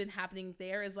 like what's been happening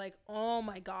there is like, oh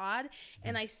my God.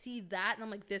 And I see that and I'm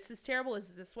like, this is terrible. Is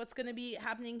this what's going to be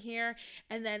happening here?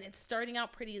 And then it's starting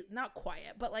out pretty, not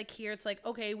quiet, but like here it's like,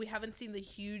 okay, we haven't seen the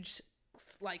huge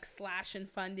like slash in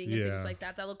funding and things like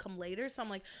that. That'll come later. So I'm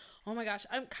like, oh my gosh,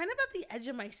 I'm kind of at the edge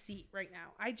of my seat right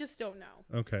now. I just don't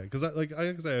know. Okay. Cause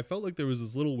I felt like there was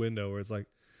this little window where it's like,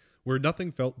 where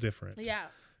nothing felt different. Yeah.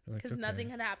 Because nothing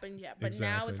had happened yet. But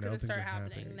now it's going to start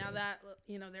happening. Now that,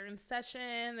 they're in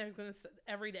session,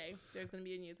 every day, there's going to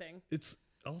be a new thing. It's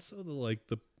also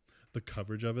the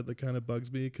coverage of it that kind of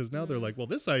bugs me. Because now they're like, well,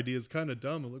 this idea is kind of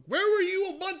dumb. I'm like, where were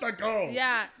you a month ago?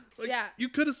 Yeah. Like, you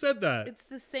could have said that. It's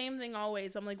the same thing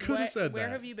always. I'm like, where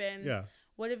have you been? Yeah.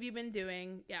 What have you been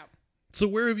doing? Yeah. So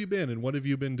where have you been and what have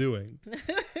you been doing?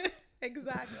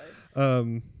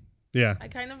 Exactly. Yeah. I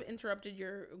kind of interrupted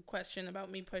your question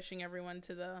about me pushing everyone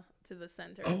to the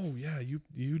center. Oh yeah,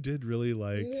 you did really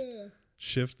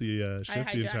shift the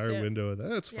entire window.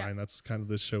 That's fine. Yeah. That's kind of,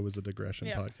 this show is a digression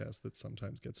podcast that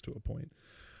sometimes gets to a point.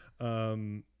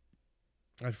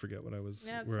 I forget what I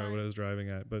was what I was driving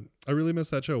at, but I really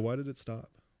missed that show. Why did it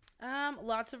stop?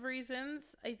 Lots of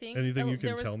reasons, I think. Anything you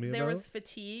can tell me about? There was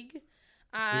fatigue.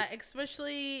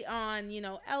 Especially on,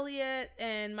 Elliot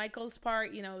and Michael's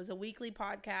part, it was a weekly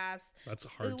podcast. That's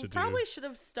hard to do. Probably should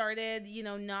have started,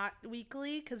 not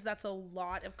weekly, because that's a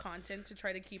lot of content to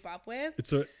try to keep up with.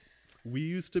 We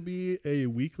used to be a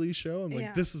weekly show. I'm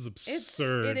like, this is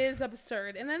absurd. It is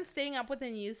absurd. And then staying up with the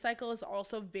news cycle is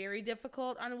also very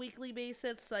difficult on a weekly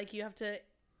basis. Like, you have to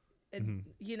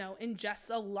ingest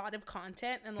a lot of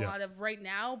content and a lot of, right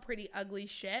now, pretty ugly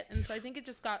shit. And so I think it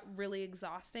just got really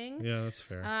exhausting. Yeah, that's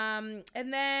fair.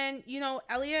 And then,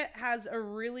 Elliot has a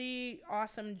really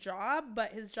awesome job,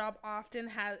 but his job often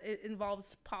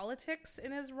involves politics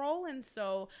in his role. And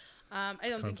so I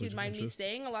don't think he'd mind me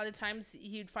saying, a lot of times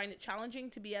he'd find it challenging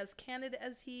to be as candid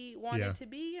as he wanted to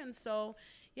be. And so,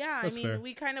 that's fair.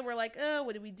 We kind of were like,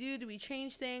 what do we do? Do we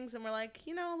change things? And we're like,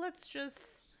 let's just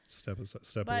step away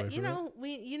from it.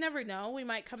 You never know. We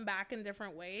might come back in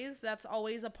different ways. That's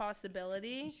always a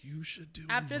possibility. You should do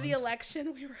after the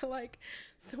election. We were like,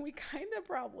 so we kind of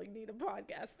probably need a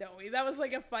podcast, don't we? That was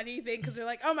like a funny thing, because we're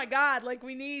like, oh my God, like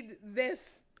we need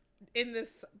this in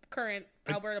this current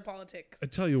Alberta politics. I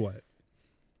tell you what,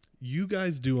 you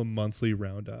guys do a monthly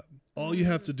roundup. All you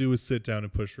have to do is sit down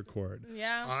and push record.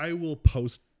 Yeah. I will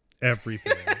post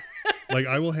everything. Like,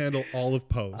 I will handle all of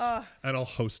post and I'll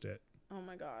host it. Oh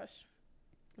my gosh.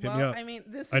 Hit me up. I mean,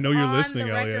 this is I know you're listening,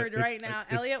 the record Elliot. right now.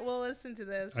 Elliot will listen to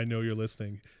this. I know you're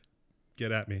listening.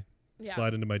 Get at me. Yeah.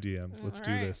 Slide into my DMs. Let's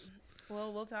do this.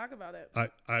 Well, we'll talk about it.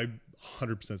 I'm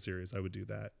 100% serious. I would do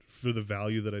that. For the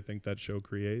value that I think that show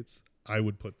creates, I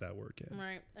would put that work in.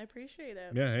 Right. I appreciate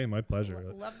it. Yeah, hey, my pleasure.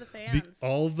 Love the fans.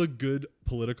 All the good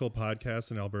political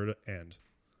podcasts in Alberta end.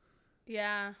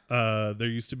 Yeah. There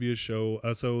used to be a show.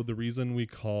 So the reason we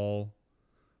call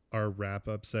our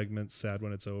wrap-up segment Sad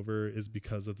When It's Over is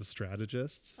because of the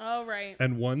strategists. Oh, right.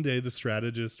 And one day the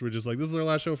strategists were just like, this is our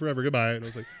last show forever. Goodbye. And I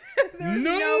was like,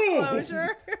 no closure.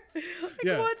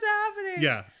 What's happening?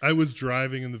 Yeah. I was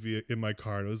driving in my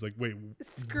car and I was like, wait,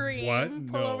 scream, what?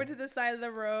 Pull over to the side of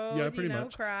the road, yeah, pretty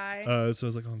much. Cry. So I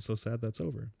was like, oh, I'm so sad that's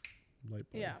over. light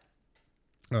bulb. Yeah.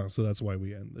 Oh, so that's why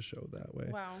we end the show that way.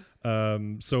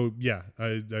 Wow. So yeah,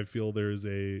 I feel there's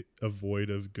a void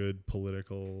of good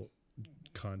political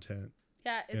content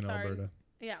Yeah, it's in hard. Alberta.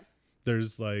 Yeah.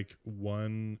 There's like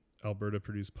one Alberta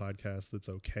produced podcast that's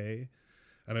okay.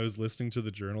 And I was listening to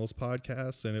the Journal's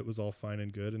podcast, and it was all fine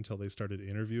and good until they started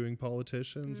interviewing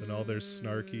politicians and all their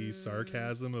snarky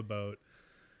sarcasm about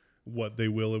what they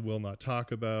will and will not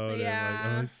talk about. Yeah. And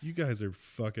I'm like, you guys are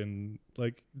fucking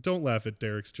like, don't laugh at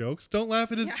Derek's jokes. Don't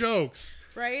laugh at his jokes.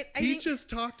 Right? He just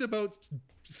talked about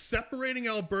separating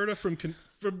Alberta from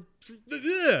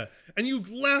and you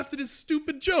laughed at his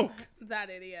stupid joke.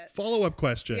 That idiot. Follow-up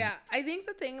question. Yeah, I think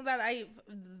the thing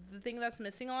that's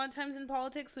missing a lot of times in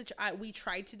politics, which we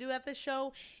try to do at the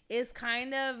show, is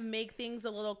kind of make things a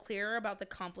little clearer about the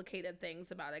complicated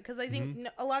things about it. Because I think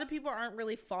a lot of people aren't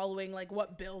really following like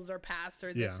what bills are passed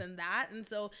or this and that, and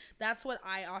so that's what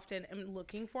I often am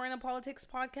looking for in a politics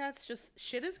podcast. Just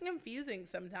shit is confusing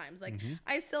sometimes. Like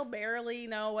I still barely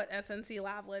know what SNC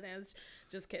Lavalin is.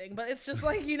 Just kidding, but it's just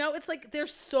like it's like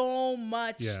there's so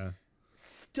much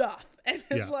stuff, and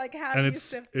it's like how do you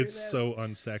sift through it's this? so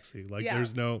unsexy. Like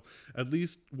there's no, at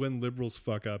least when liberals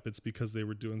fuck up, it's because they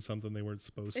were doing something they weren't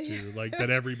supposed to, like that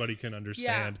everybody can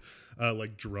understand,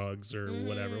 like drugs or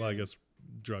whatever. Well, I guess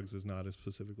drugs is not a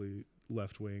specifically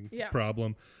left-wing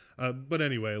problem, but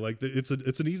anyway, like it's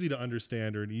an easy to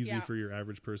understand or an easy for your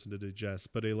average person to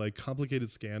digest, but a like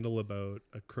complicated scandal about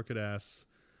a crooked ass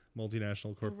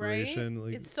multinational corporation, right?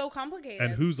 like, it's so complicated,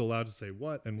 and who's allowed to say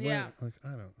what and when. Like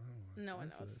I don't no one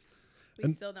knows. this.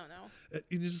 We still don't know.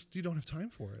 You don't have time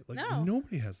for it. Like No.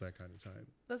 nobody has that kind of time.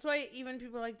 That's why even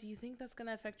people are like, do you think that's going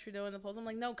to affect Trudeau in the polls? I'm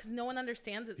like, no, because no one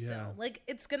understands it Yeah. still. Like,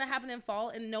 it's going to happen in fall,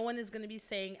 and no one is going to be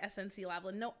saying SNC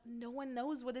Lavalin. No one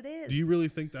knows what it is. Do you really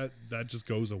think that just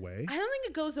goes away? I don't think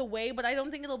it goes away, but I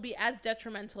don't think it'll be as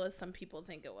detrimental as some people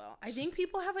think it will. I think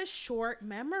people have a short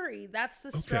memory. That's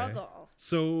the struggle.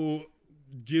 So,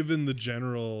 given the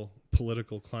general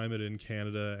political climate in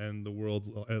Canada and the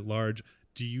world at large,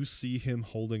 do you see him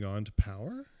holding on to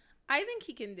power? I think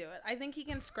he can do it. I think he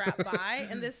can scrap by,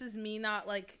 and this is me not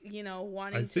like,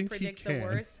 wanting to predict the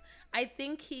worst. I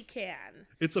think he can.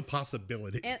 It's a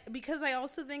possibility. And because I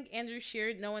also think Andrew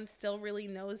Scheer, no one still really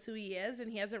knows who he is, and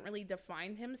he hasn't really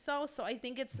defined himself. So I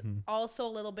think it's also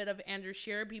a little bit of Andrew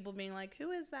Scheer, people being like,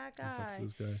 who is that guy? Who the fuck is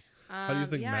this guy? How do you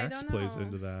think Max plays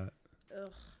into that?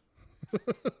 Ugh.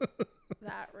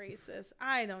 That racist.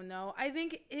 I don't know. I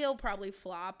think he'll probably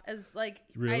flop as like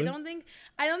Really? I don't think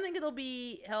it'll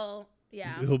be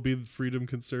He'll be the freedom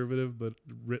conservative, but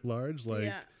writ large,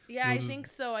 like I think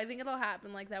so. I think it'll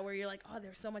happen like that, where you're like, oh,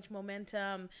 there's so much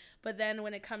momentum, but then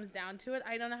when it comes down to it,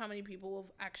 I don't know how many people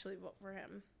will actually vote for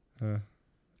him.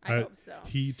 I hope so.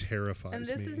 He terrifies me. And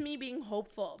this is me being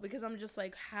hopeful because I'm just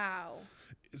like, how?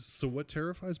 So what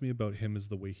terrifies me about him is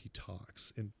the way he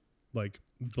talks, and like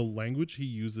the language he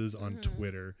uses on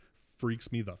Twitter freaks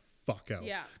me the fuck out.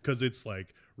 Yeah. Because it's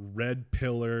like red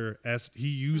pillar, he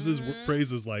uses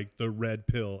phrases like the red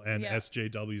pill and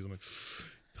SJWs. I'm like,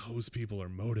 those people are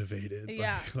motivated.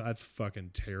 Yeah. Like, that's fucking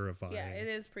terrifying. Yeah, it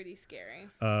is pretty scary.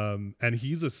 And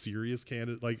he's a serious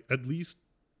candidate, like at least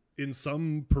in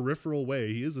some peripheral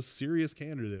way, he is a serious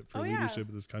candidate for leadership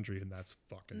of this country, and that's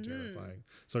fucking terrifying.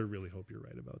 So I really hope you're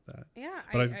right about that. Yeah,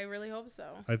 But I really hope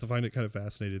so. I find it kind of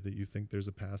fascinating that you think there's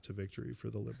a path to victory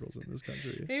for the Liberals in this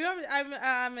country. Maybe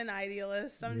I'm an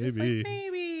idealist. I'm just like,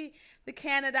 maybe the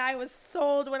Canada I was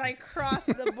sold when I crossed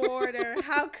the border.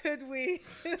 How could we?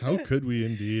 How could we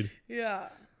indeed? Yeah.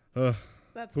 That's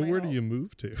That's but my where hope. do you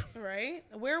move to? Right?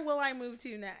 Where will I move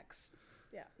to next?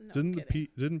 Yeah. No,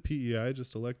 Didn't PEI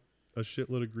just elect a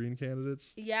shitload of Green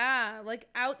candidates? Yeah, like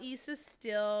out east is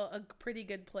still a pretty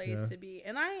good place to be.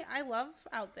 And I love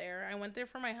out there. I went there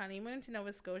for my honeymoon to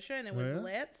Nova Scotia, and it was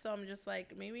lit. So I'm just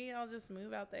like, maybe I'll just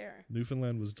move out there.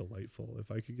 Newfoundland was delightful.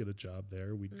 If I could get a job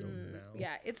there, we'd go now.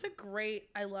 Yeah, it's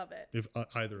I love it. If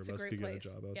either of us could get a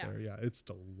job out there. Yeah, it's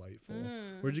delightful.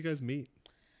 Where'd you guys meet?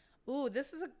 Ooh,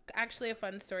 this is actually a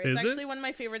fun story. Is It's it? actually one of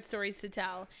my favorite stories to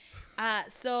tell.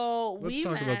 So Let's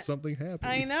talk about something happy.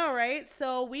 I know, right?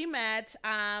 So we met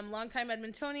longtime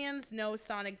Edmontonians, know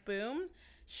Sonic Boom.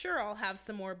 Sure, I'll have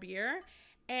some more beer.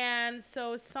 And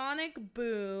so Sonic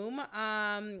Boom,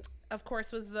 of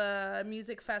course, was the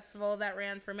music festival that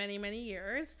ran for many, many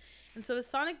years. And so it was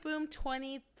Sonic Boom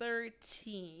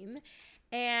 2013.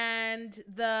 And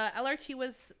the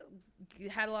LRT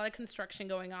had a lot of construction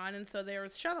going on, and so there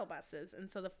was shuttle buses.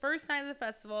 And so the first night of the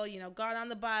festival, got on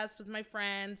the bus with my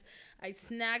friends. I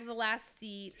snagged the last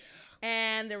seat,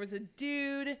 and there was a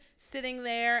dude sitting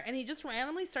there, and he just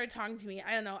randomly started talking to me.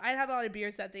 I don't know. I had a lot of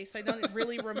beers that day, so I don't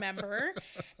really remember.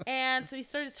 And so he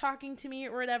started talking to me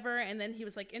or whatever, and then he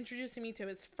was like introducing me to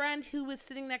his friend who was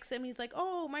sitting next to him. He's like,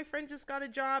 oh, my friend just got a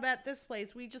job at this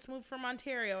place. We just moved from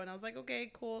Ontario. And I was like, okay,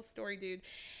 cool story, dude.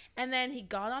 And then he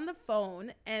got on the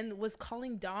phone and was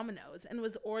calling Domino's and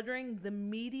was ordering the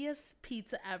meatiest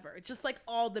pizza ever. Just like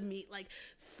all the meat, like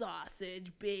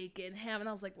sausage, bacon, ham. And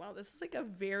I was like, wow, this is like a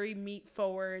very meat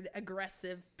forward,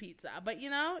 aggressive pizza. But, you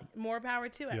know, more power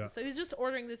to him. Yeah. So he's just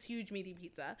ordering this huge meaty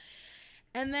pizza.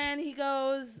 And then he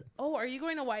goes, oh, are you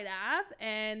going to White Ave?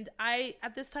 And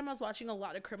at this time, I was watching a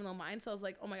lot of Criminal Minds. So I was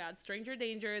like, oh my God, stranger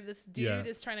danger. This dude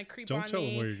is trying to creep on me. Don't tell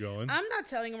him where you're going. I'm not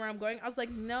telling him where I'm going. I was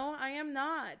like, no, I am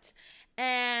not.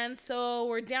 And so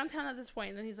we're downtown at this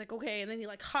point. And then he's like, okay. And then he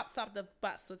like hops off the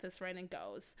bus with his friend and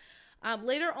goes.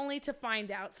 Later only to find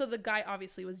out, so the guy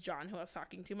obviously was John, who I was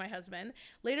talking to, my husband.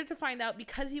 Later to find out,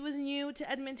 because he was new to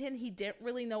Edmonton, he didn't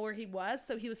really know where he was.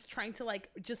 So he was trying to like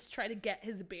just try to get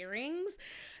his bearings.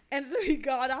 And so he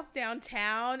got off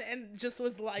downtown and just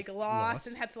was like lost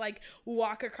and had to like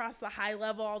walk across the high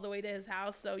level all the way to his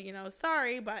house. So, you know,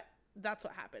 sorry, but that's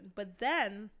what happened. But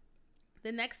then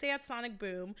the next day at Sonic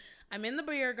Boom, I'm in the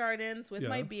beer gardens with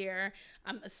my beer.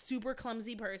 I'm a super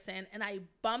clumsy person, and I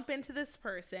bump into this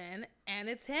person, and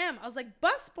it's him. I was like,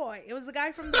 bus boy. It was the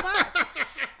guy from the bus.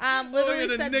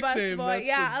 Literally said bus boy.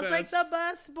 Yeah, I was like, the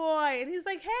bus boy. And he's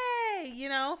like, hey, you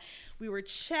know, we were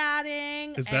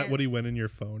chatting. Is that what he went in your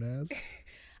phone as?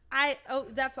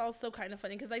 That's also kind of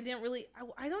funny because I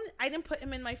didn't put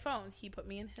him in my phone. He put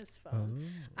me in his phone.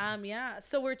 Yeah.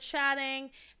 So we're chatting,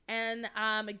 and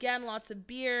again, lots of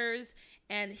beers.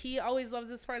 And he always loves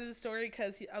this part of the story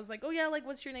because I was like, oh yeah, like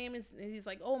what's your name? He's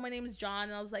like, oh, my name is John.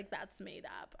 And I was like, that's made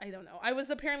up. I don't know. I was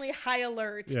apparently high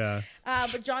alert. Yeah.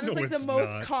 But John is like the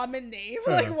most common name.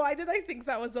 Like, why did I think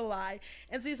that was a lie?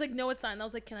 And so he's like, no, it's not. And I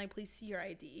was like, can I please see your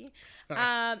ID?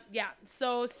 Yeah.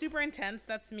 So super intense.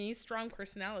 That's me. Strong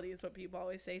personality is what people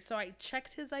always say. So I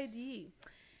checked his ID.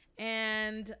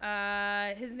 And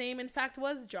his name, in fact,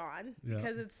 was John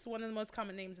because it's one of the most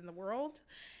common names in the world.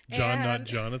 John, and not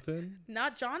Jonathan?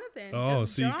 Not Jonathan. Oh,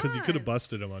 see, because you could have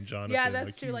busted him on Jonathan. Yeah,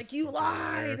 that's true. Like, you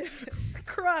lied.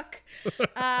 Crook.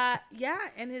 Yeah,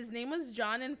 and his name was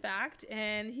John, in fact.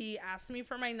 And he asked me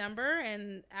for my number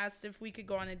and asked if we could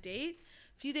go on a date.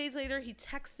 A few days later, he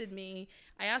texted me.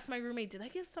 I asked my roommate, did I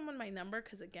give someone my number?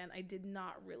 Because, again, I did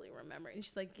not really remember. And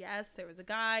she's like, yes, there was a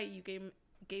guy. You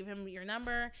gave him your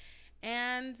number.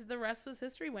 And the rest was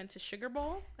history. Went to Sugar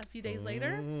Bowl a few days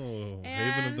later. Oh,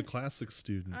 haven of the classics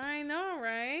student. I know,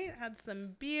 right? Had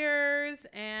some beers,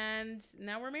 and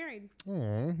now we're married.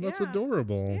 Oh, that's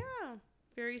adorable. Yeah.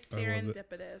 Very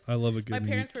serendipitous. I love a good My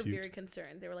parents were very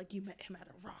concerned. They were like, you met him at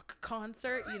a rock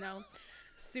concert, you know?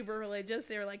 Super religious.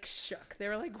 They were like shook. They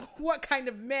were like, what kind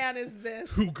of man is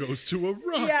this? Who goes to a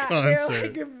rock concert? Yeah, they're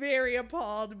like very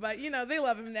appalled. But, you know, they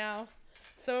love him now.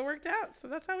 So it worked out. So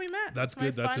that's how we met. That's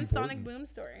good. That's fun important. Sonic Boom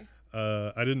story.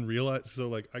 I didn't realize. So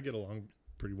like, I get along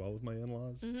pretty well with my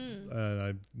in-laws, and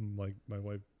I like my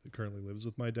wife currently lives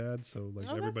with my dad, so like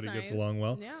everybody gets along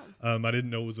well. Yeah. I didn't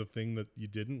know it was a thing that you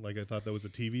didn't like. I thought that was a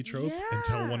TV trope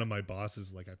until one of my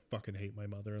bosses like, I fucking hate my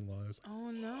mother-in-laws. Oh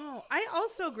no, I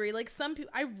also agree. Like some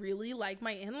people, I really like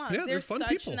my in-laws. Yeah, they're such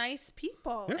people. Nice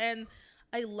people, Yeah. and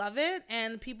I love it.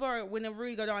 And people are, whenever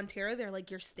we go to Ontario, they're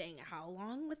like, you're staying how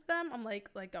long with them? I'm like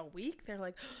a week. They're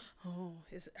like, oh,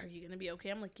 are you going to be okay?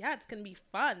 I'm like, yeah, it's going to be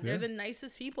fun. They're the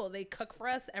nicest people. They cook for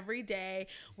us every day.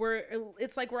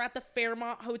 It's like we're at the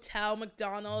Fairmont Hotel,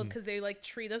 McDonald's, because they like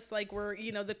treat us like we're,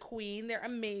 you know, the queen. They're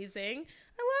amazing.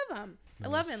 I love them. Nice.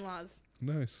 I love in-laws.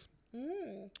 Nice.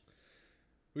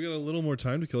 We got a little more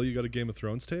time to kill. You got a Game of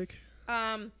Thrones take?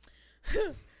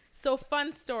 So,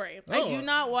 fun story. I do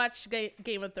not watch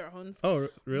Game of Thrones. Oh,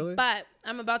 really? But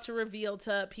I'm about to reveal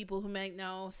to people who might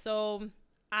know. So,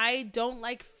 I don't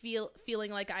like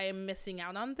feeling like I am missing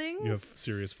out on things. You have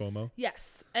serious FOMO?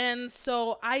 Yes. And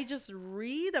so, I just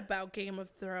read about Game of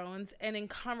Thrones, and in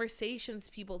conversations,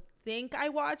 people think I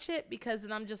watch it because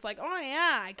then I'm just like, oh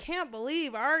yeah, I can't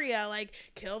believe Arya like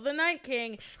killed the Night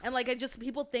King, and like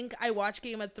people think I watch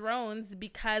Game of Thrones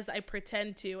because I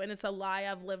pretend to, and it's a lie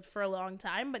I've lived for a long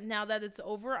time. But now that it's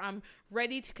over, I'm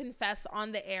ready to confess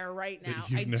on the air right now,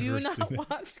 I do not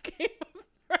watch Game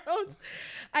of Thrones.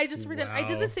 I just pretend. I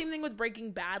did the same thing with Breaking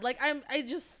Bad. Like I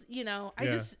just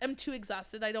am too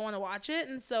exhausted. I don't want to watch it,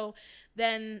 and so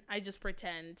then I just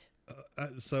pretend.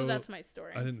 So that's my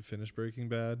story. I didn't finish Breaking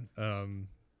Bad,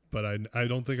 but I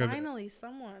don't think finally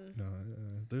someone. No,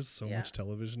 there's so much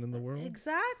television in the world.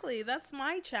 Exactly, that's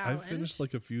my challenge. I finished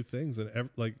like a few things, and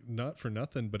like not for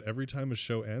nothing, but every time a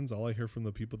show ends, all I hear from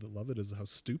the people that love it is how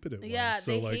stupid it was. Yeah,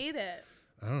 so, they like, hate it.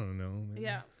 I don't know. Maybe.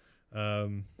 Yeah.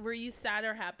 Were you sad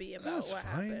or happy about what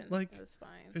happened? Like, it was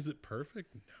fine. Is it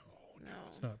perfect? No, No.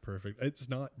 it's not perfect. It's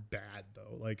not bad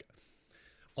though. Like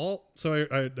so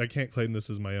I can't claim this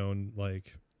is my own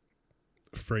like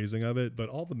phrasing of it, but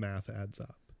all the math adds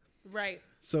up. Right.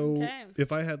 So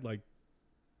if I had like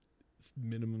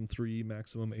minimum 3,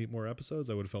 maximum 8 more episodes,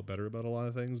 I would have felt better about a lot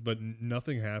of things, but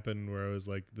nothing happened where I was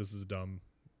like, this is dumb.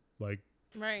 Like,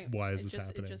 right. Why is this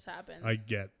happening? It just happened. I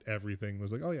get everything. I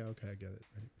was like, oh yeah, okay, I get it.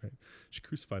 Right. She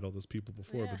crucified all those people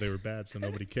before, but they were bad, so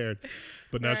nobody cared.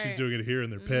 But now she's doing it here,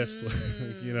 and they're pissed.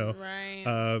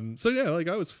 Right. So yeah, like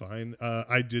I was fine.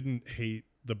 I didn't hate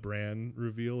the Bran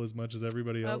reveal as much as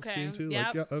everybody else seemed to.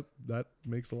 Yep. Like, that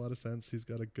makes a lot of sense. He's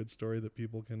got a good story that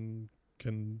people can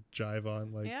jive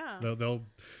on. Like, they'll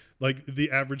like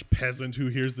the average peasant who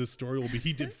hears this story will be,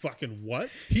 he did fucking what?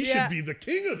 He should be the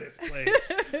king of this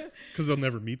place, because they'll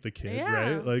never meet the kid,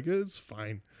 right? Like, it's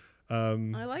fine.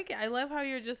 I like it. I love how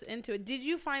you're just into it. Did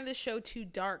you find the show too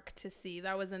dark to see?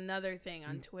 That was another thing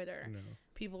on Twitter. No.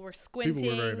 People were squinting.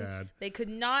 People were very mad. They could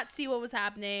not see what was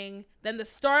happening. Then the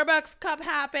Starbucks cup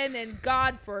happened, and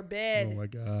God forbid. Oh my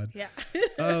God. Yeah.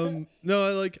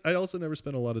 No, I also never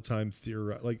spent a lot of time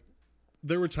theorizing. Like,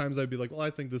 there were times I'd be like, well, I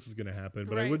think this is going to happen,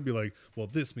 but I wouldn't be like, well,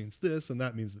 this means this, and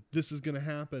that means that this is going to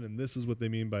happen, and this is what they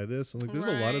mean by this. And like, there's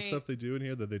a lot of stuff they do in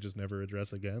here that they just never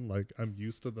address again. Like, I'm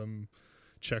used to them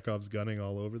Chekhov's gunning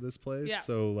all over this place. Yeah.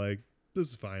 So like, this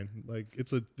is fine. Like,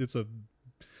 it's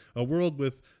a world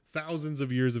with thousands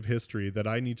of years of history that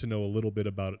I need to know a little bit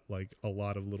about, like a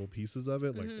lot of little pieces of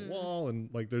it, like the wall,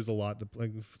 and like there's a lot that,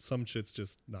 like, some shit's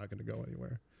just not going to go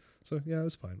anywhere. So yeah, I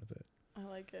was fine with it. I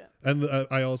like it. And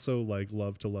I also like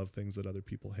love things that other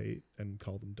people hate and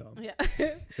call them dumb. Yeah.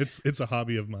 It's a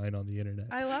hobby of mine on the internet.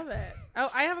 I love it. Oh,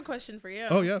 I have a question for you.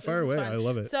 Oh yeah, fire away. I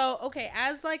love it. So, okay,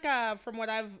 as like from what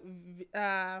I've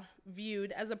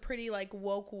viewed as a pretty like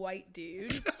woke white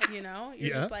dude, you know,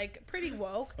 you're just like pretty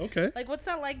woke. Okay. Like, what's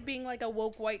that like being like a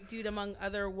woke white dude among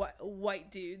other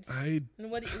white dudes? And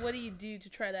what do you do to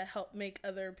try to help make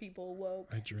other people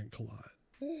woke? I drink a lot.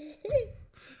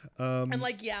 And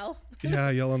like yell. Yeah,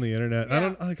 yell on the internet.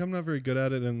 I'm not very good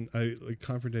at it, and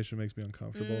confrontation makes me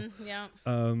uncomfortable. Yeah.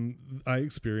 I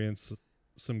experience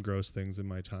some gross things in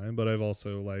my time, but I've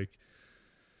also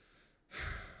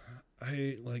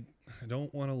I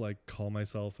don't want to call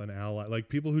myself an ally. Like,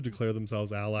 people who declare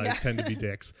themselves allies tend to be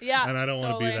dicks. Yeah. And I don't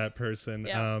want to be that person.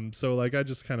 Yeah. So I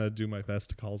just kind of do my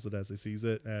best to call it as I sees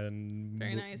it, and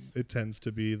very nice. It tends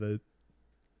to be that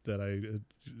I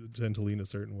tend to lean a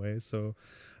certain way. So,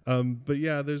 but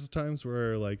yeah, there's times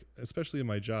where especially in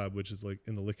my job, which is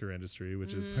in the liquor industry,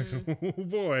 which is oh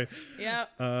boy. Yeah.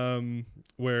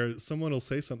 Where someone will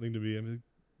say something to me, and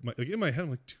in my head, I'm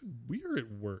like, dude, we are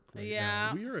at work right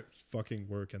now. We are at fucking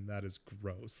work, and that is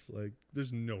gross. Like,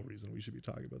 there's no reason we should be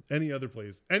talking about any other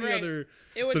place, any other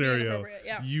scenario.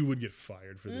 You would get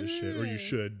fired for this shit, or you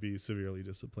should be severely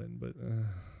disciplined. But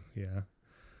yeah,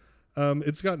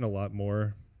 it's gotten a lot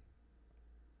more.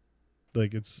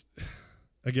 It's,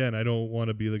 again, I don't want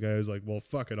to be the guy who's like, well,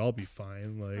 fuck it, I'll be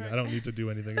fine. I don't need to do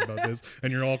anything about this.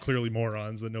 And you're all clearly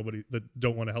morons that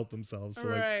don't want to help themselves.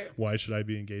 So why should I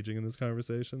be engaging in this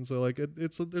conversation? So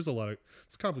it's a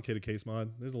complicated case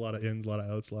mod. There's a lot of ins, a lot of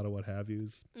outs, a lot of what have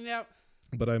yous. Yep.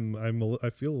 But I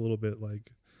feel a little bit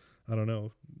I don't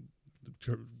know,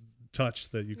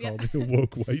 touched that you called me a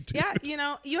woke white dude.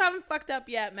 Yeah, you haven't fucked up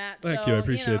yet, Matt. Thank you. I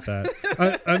appreciate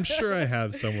that. I'm sure I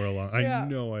have somewhere along. I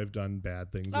know I've done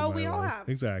bad things. Oh, in my we life. all have.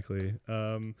 Exactly.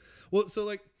 Well, so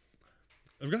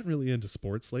I've gotten really into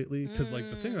sports lately because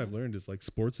the thing I've learned is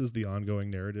sports is the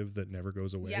ongoing narrative that never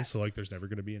goes away. Yes. So there's never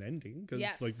going to be an ending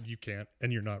because you can't,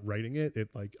 and you're not writing it.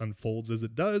 It unfolds as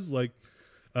it does.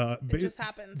 It just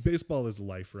happens. Baseball is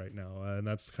life right now, and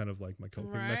that's kind of my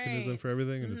coping mechanism for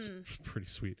everything, and it's pretty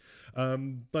sweet.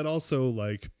 But also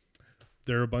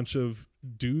there are a bunch of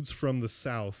dudes from the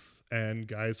South and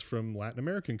guys from Latin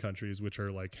American countries, which are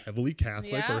heavily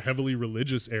Catholic or heavily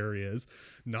religious areas.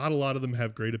 Not a lot of them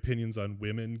have great opinions on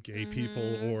women, gay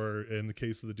people, or in the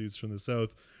case of the dudes from the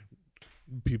South,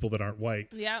 people that aren't white.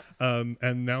 Yeah.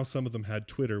 And now some of them had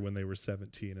Twitter when they were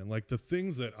 17. And the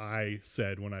things that I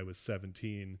said when I was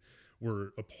 17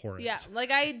 were abhorrent. Yeah.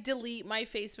 I delete my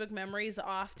Facebook memories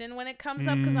often when it comes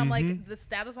up because I'm the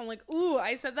status. I'm ooh,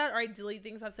 I said that, or I delete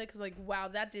things I've said because wow,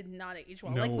 that did not age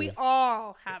well. No. We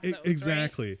all have those.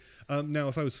 Exactly. Right? Now,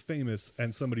 if I was famous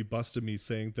and somebody busted me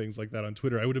saying things like that on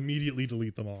Twitter, I would immediately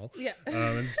delete them all. Yeah.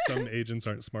 And some agents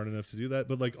aren't smart enough to do that.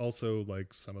 But also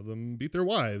some of them beat their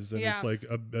wives, and it's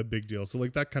a big deal. So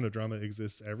that kind of drama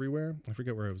exists everywhere. I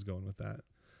forget where I was going with that.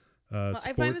 I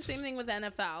find the same thing with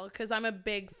NFL because I'm a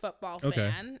big football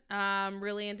fan.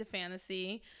 Really into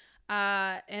fantasy.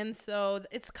 And so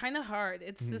it's kind of hard.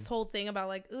 It's this whole thing about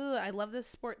like, ooh, I love this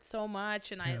sport so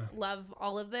much and I love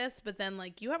all of this, but then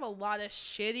like you have a lot of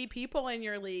shitty people in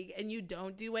your league and you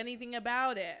don't do anything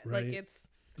about it. Right. Like it's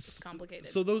complicated.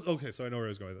 So so I know where I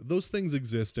was going with it. Those things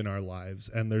exist in our lives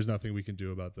and there's nothing we can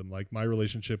do about them. Like my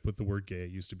relationship with the word gay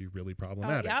used to be really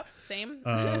problematic. Yep,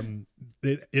 same.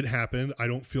 It happened. I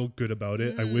don't feel good about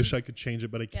it. I wish I could change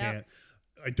it, but I can't.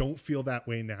 I don't feel that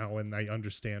way now, and I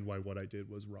understand why what I did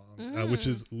was wrong, which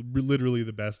is literally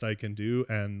the best I can do.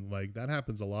 And like that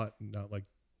happens a lot. Not like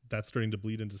that's starting to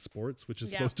bleed into sports, which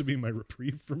is supposed to be my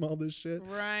reprieve from all this shit.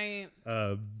 Right.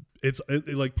 It's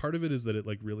like part of it is that it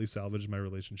like really salvaged my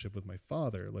relationship with my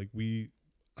father. Like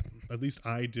at least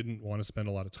I didn't want to spend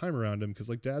a lot of time around him because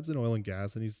like dad's in oil and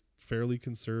gas and he's fairly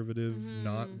conservative,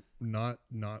 not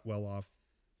well off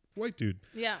white dude.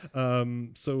 Yeah.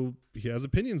 So he has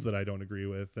opinions that I don't agree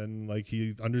with, and like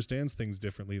he understands things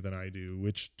differently than I do,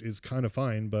 which is kind of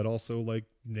fine, but also like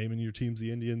naming your teams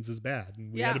the Indians is bad,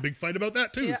 and we had a big fight about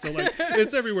that too. So like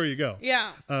it's everywhere you go. Yeah.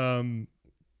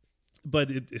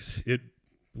 But it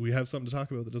we have something to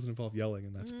talk about that doesn't involve yelling,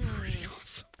 and that's pretty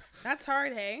awesome. That's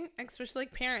hard, hey? Especially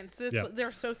like parents.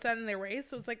 They're so set in their ways.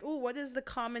 So it's like, oh, what is the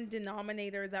common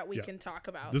denominator that we can talk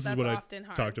about? This That's is what often I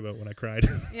hard. talked about when I cried.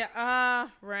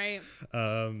 Right.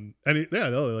 And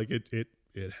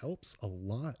it helps a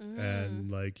lot. And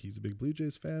like he's a big Blue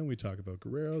Jays fan. We talk about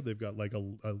Guerrero. They've got like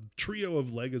a trio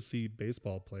of legacy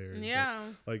baseball players. Yeah.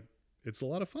 Like it's a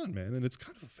lot of fun, man, and it's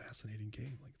kind of a fascinating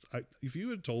game. Like if you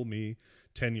had told me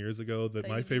 10 years ago that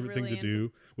my favorite thing to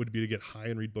do would be to get high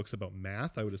and read books about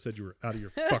math, I would have said you were out of your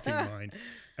fucking mind.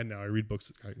 And now I read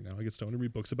books. Now I get stoned and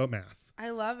read books about math. I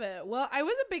love it. Well, I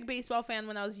was a big baseball fan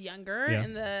when I was younger. Yeah.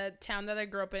 In the town that I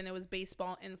grew up in, it was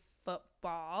baseball and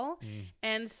football.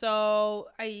 And so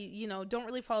I, don't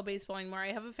really follow baseball anymore. I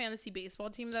have a fantasy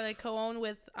baseball team that I co-own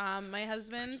with my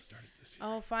husband. I just started this year.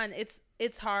 Oh, fun.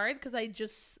 It's hard because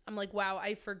I'm like, wow,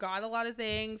 I forgot a lot of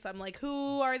things. I'm like,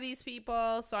 who are these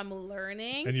people? So I'm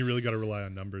learning. And you really got to rely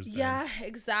on numbers then. Yeah,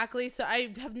 exactly. So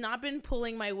I have not been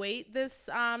pulling my weight this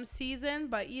season,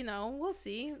 but we'll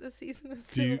see. The season is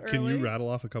too early. Can you rattle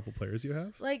off a couple players you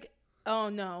have? Like, oh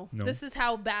no. This is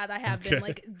how bad I have been.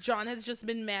 Like John has just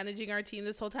been managing our team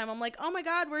this whole time. I'm like, oh my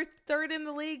God, we're third in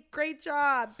the league. Great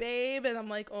job, babe. And I'm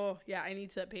like, oh yeah, I need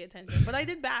to pay attention. But I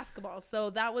did basketball, so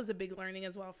that was a big learning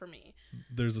as well for me.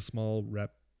 There's a small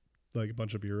rep, like a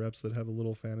bunch of beer reps that have a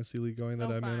little fantasy league going that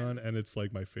I'm in on, and it's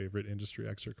like my favorite industry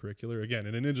extracurricular. Again,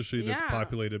 in an industry that's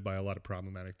populated by a lot of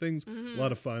problematic things, a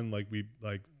lot of fun. Like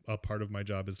a part of my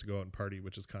job is to go out and party,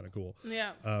 which is kind of cool.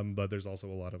 Yeah. But there's also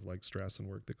a lot of like stress and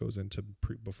work that goes into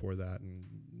before that, and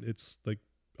it's like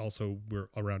also we're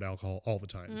around alcohol all the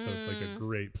time, so it's like a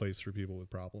great place for people with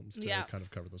problems to kind of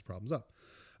cover those problems up.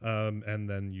 And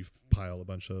then you pile a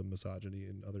bunch of misogyny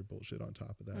and other bullshit on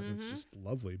top of that. And it's just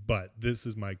lovely. But this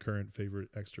is my current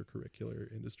favorite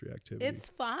extracurricular industry activity. It's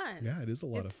fun. Yeah, it is a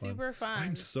lot of fun. It's super fun.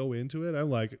 I'm so into it. I'm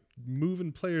like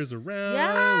moving players around.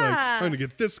 Yeah. Like, I'm going to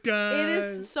get this guy. It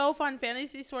is so fun.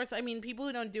 Fantasy sports, I mean, people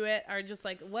who don't do it are just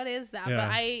like, what is that? Yeah.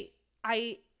 But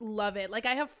I love it. Like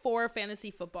I have 4 fantasy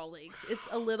football leagues. It's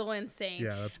a little insane.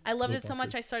 Yeah, that's I loved it so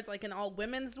much. I started like an all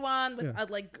women's one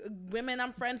with like women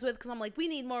I'm friends with because I'm like, we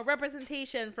need more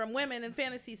representation from women in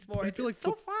fantasy sports. I feel it's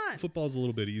like so fun. Football's a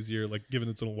little bit easier, like given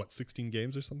it's on 16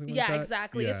 games or something like that. Yeah,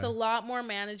 exactly. Yeah. It's a lot more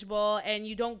manageable and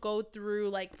you don't go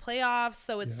through like playoffs.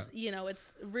 So it's,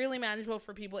 it's really manageable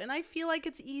for people. And I feel like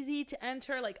it's easy to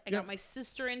enter. Like I got my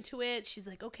sister into it. She's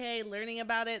like, okay, learning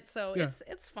about it. So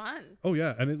it's fun. Oh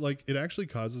yeah. And it actually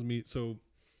causes me, so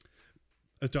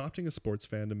adopting a sports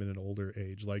fandom in an older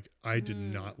age, like I did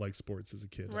not like sports as a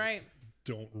kid. Right. Like,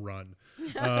 don't run.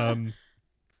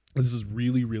 This is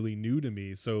really, really new to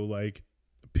me. So like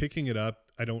picking it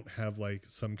up, I don't have like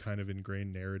some kind of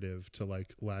ingrained narrative to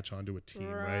like latch onto a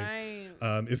team. Right.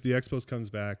 If the Expos comes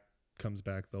back,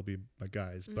 they'll be my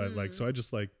guys. But like, so I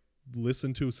just like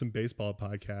listened to some baseball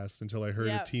podcasts until I heard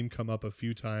a team come up a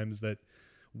few times that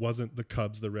wasn't the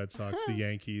Cubs, the Red Sox, the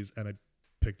Yankees, and I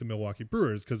picked the Milwaukee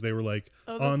Brewers because they were like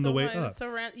on the way up.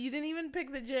 So you didn't even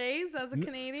pick the Jays as a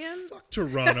Canadian? Fuck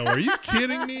Toronto. Are you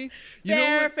kidding me? You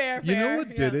fair. You know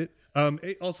what did it?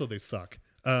 Also, they suck.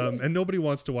 And nobody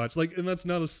wants to watch. Like, and that's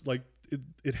not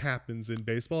it happens in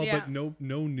baseball, Yeah. but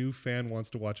no new fan wants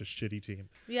to watch a shitty team.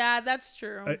 Yeah, that's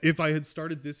true. If I had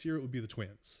started this year, it would be the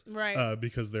Twins, Right.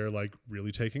 because they're like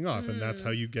really taking off, and that's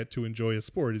how you get to enjoy a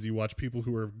sport is you watch people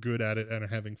who are good at it and are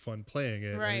having fun playing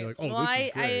it. Right. And you're like, oh, well, this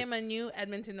is I great. am a new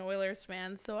Edmonton Oilers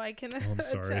fan, so I can I'm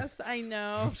sorry. attest. I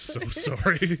know. I'm so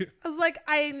sorry. I was like,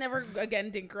 I never,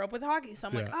 again, didn't grow up with hockey. So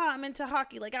I'm like, Yeah. oh, I'm into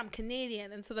hockey. Like, I'm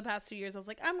Canadian. And so the past 2 years, I was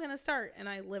like, I'm going to start. And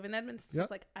I live in Edmonton. So Yep.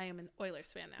 it's like, I am an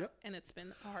Oilers fan now. Yep. And it's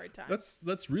been a hard time.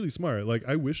 That's really smart. Like,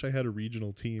 I wish I had a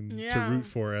regional team to Yeah. root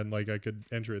for, and like I could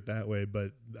enter it that way.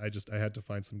 But I had to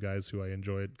find some guys who I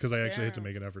enjoyed, because I actually had to Fair.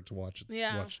 make an effort to watch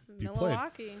yeah. be played.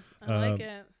 Milwaukee. I like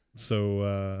it.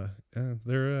 So yeah,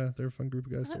 they're a fun group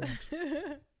of guys to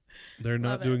watch. They're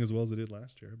not Love it. doing as well as they did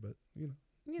last year, but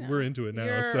You know, we're into it now.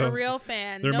 You're So a real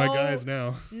fan. they're my guys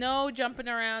now. No jumping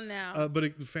around now.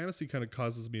 But fantasy kind of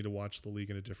causes me to watch the league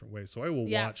in a different way. So I will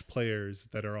Yeah. watch players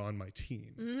that are on my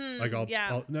team. Mhm, Like yeah.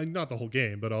 I'll not the whole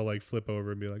game, but I'll like flip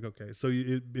over and be like, okay. So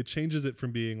it changes it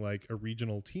from being like a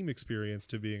regional team experience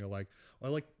to being I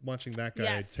like watching that guy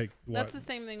Yes, take. that's the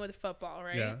same thing with football,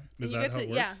 right? Yeah. Is you that get how to, it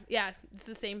works? Yeah, it's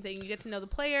the same thing. You get to know the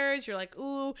players. You're like,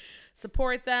 ooh,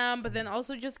 support them, but then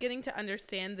also just getting to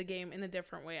understand the game in a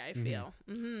different way. I feel.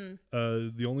 Mm-hmm.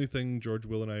 The only thing George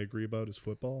Will and I agree about is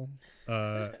football,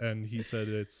 and he said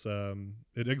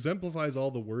it exemplifies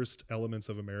all the worst elements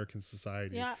of American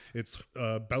society. Yeah. It's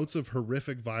bouts of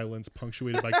horrific violence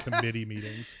punctuated by committee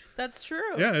meetings. That's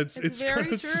true. Yeah, it's very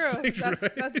kind of true. succinct, That's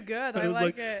right? that's good. I was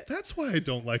like it. That's why I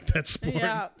don't like that sport.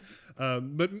 Yeah.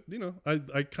 But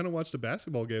I kind of watched a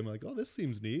basketball game like, oh, this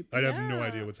seems neat. I have no Yeah.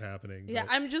 idea what's happening. Yeah,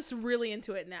 but- I'm just really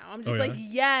into it now. I'm just Oh, like,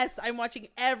 yeah? yes, I'm watching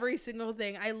every single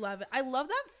thing. I love it. I love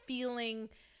that feeling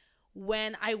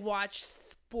when I watch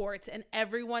sports and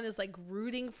everyone is like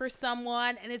rooting for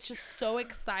someone and it's just so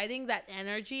exciting, that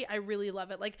energy. I really love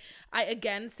it. Like,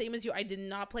 again, same as you, I did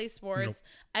not play sports. Nope.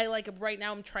 I like right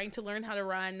now I'm trying to learn how to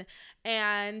run,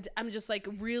 and I'm just like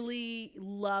really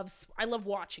I love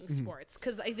watching Mm-hmm. sports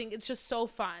because I think it's just so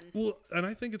fun. Well, and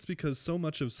I think it's because so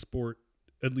much of sport,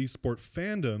 at least sport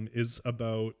fandom, is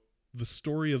about the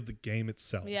story of the game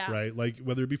itself, Yeah. right? Like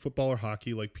whether it be football or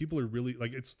hockey, like people are really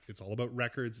like it's all about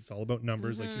records, it's all about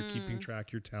numbers, like you're keeping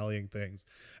track, you're tallying things,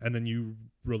 and then you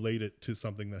relate it to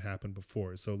something that happened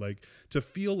before. So like to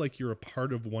feel like you're a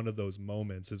part of one of those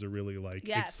moments is a really like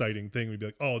Yes. exciting thing. We'd be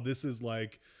like, oh, this is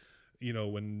like,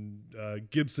 when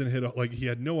Gibson like he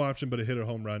had no option but to hit a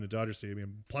home run at Dodger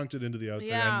Stadium, plunked it into the outside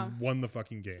Yeah. and won the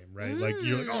fucking game, right? Like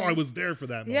you're like, oh, I was there for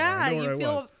that moment. Yeah, I know where you I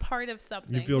feel was. part of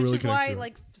something. You feel which really is why connected to it.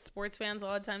 like sports fans a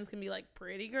lot of times can be like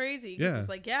pretty crazy. 'Cause Yeah. It's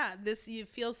like, this you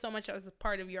feel so much as a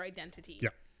part of your identity. Yeah.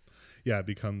 Yeah, it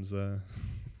becomes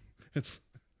it's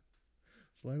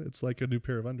like a new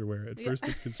pair of underwear. At first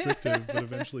it's constrictive, but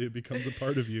eventually it becomes a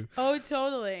part of you. Oh,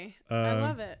 totally. I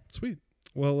love it. Sweet.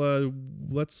 Well,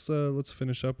 let's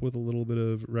finish up with a little bit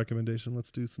of recommendation.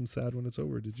 Let's do some sad when it's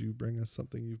over. Did you bring us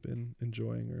something you've been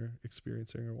enjoying or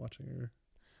experiencing or watching or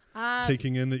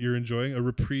taking in that you're enjoying? A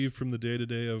reprieve from the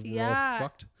day-to-day of we're all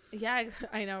fucked? Yeah,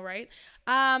 I know, right?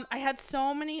 I had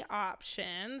so many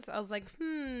options. I was like,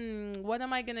 what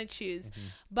am I going to choose?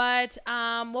 But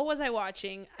what was I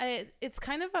watching? It's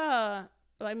kind of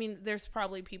there's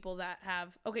probably people that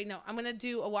have... Okay, no, I'm going to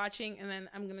do a watching and then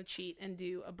I'm going to cheat and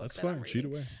do a book. That's that I'm fine. Cheat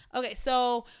reading. away. Okay,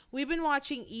 so we've been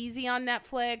watching Easy on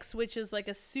Netflix, which is like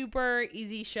a super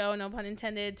easy show, no pun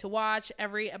intended, to watch.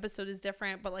 Every episode is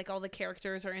different, but like all the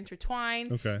characters are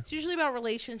intertwined. Okay. It's usually about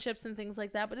relationships and things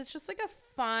like that, but it's just like a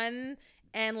fun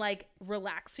and like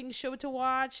relaxing show to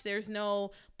watch. There's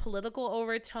no political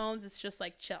overtones. It's just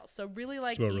like chill. So really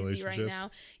like about easy right relationships.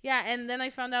 now. Yeah, and then I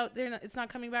found out it's not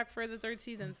coming back for the third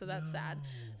season, so that's sad.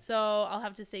 So I'll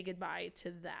have to say goodbye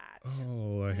to that.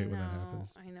 Oh, I hate when that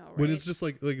happens. I know, right? When it's just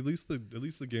like at least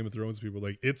the Game of Thrones people are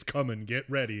like, it's coming, get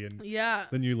ready, and yeah.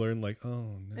 then you learn like,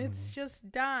 oh no, It's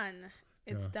just done.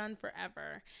 It's done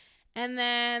forever. And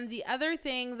then the other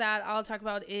thing that I'll talk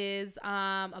about is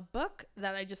a book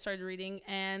that I just started reading.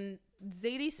 And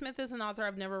Zadie Smith is an author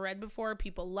I've never read before.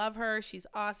 People love her. She's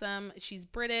awesome. She's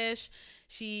British.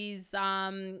 She's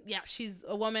she's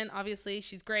a woman, obviously.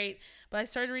 She's great. But I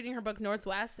started reading her book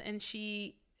Northwest, and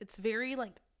it's very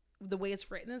like the way it's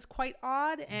written is quite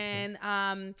odd,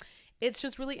 and it's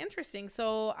just really interesting.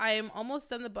 So I'm almost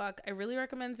done the book. I really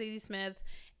recommend Zadie Smith.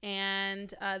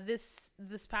 And this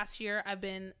past year, I've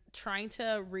been trying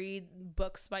to read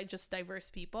books by just diverse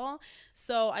people.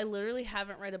 So I literally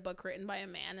haven't read a book written by a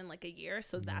man in like a year.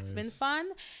 So that's been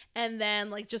fun. And then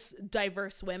like just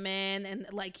diverse women and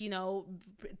like, you know,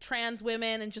 trans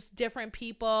women and just different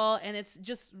people. And it's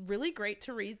just really great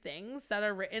to read things that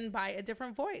are written by a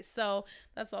different voice. So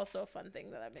that's also a fun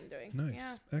thing that I've been doing.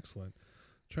 Nice. Yeah. Excellent.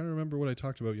 Trying to remember what I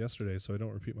talked about yesterday so I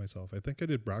don't repeat myself. I think I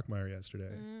did Brockmire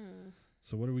yesterday.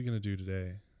 So what are we going to do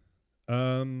today?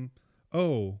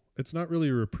 It's not really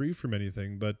a reprieve from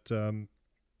anything, but I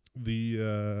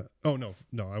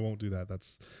won't do that.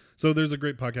 So there's a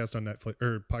great podcast on Netflix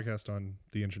or podcast on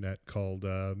the internet called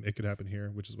It Could Happen Here,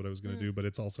 which is what I was going to do, but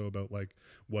it's also about like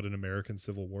what an American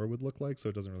Civil War would look like, so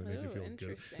it doesn't really make you feel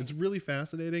good. It's really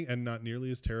fascinating and not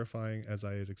nearly as terrifying as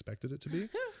I had expected it to be.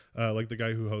 Like the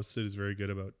guy who hosts it is very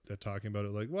good about talking about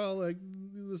it, like, well, like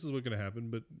this is what's going to happen,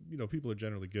 but you know, people are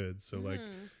generally good, so like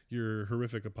your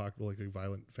horrific apocalyptic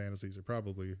violent fantasies are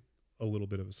probably a little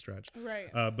bit of a stretch,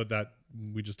 right? But that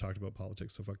we just talked about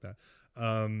politics, so fuck that.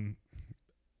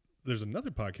 There's another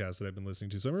podcast that I've been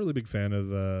listening to. So I'm a really big fan of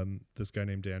this guy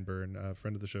named Dan Byrne, a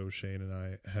friend of the show. Shane and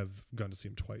I have gone to see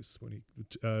him twice when he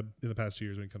in the past 2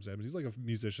 years when he comes to Edmonton. He's like a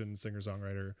musician, singer,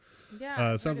 songwriter.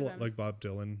 Yeah, sounds a lot like Bob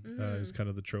Dylan. Is kind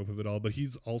of the trope of it all. But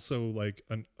he's also like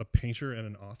a painter and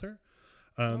an author.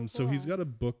 Cool. So he's got a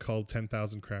book called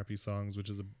 10,000 Crappy Songs, which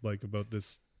is like about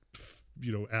this,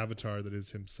 you know, avatar that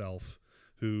is himself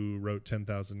who wrote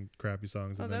 10,000 crappy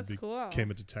songs and then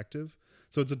became a detective.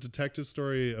 So it's a detective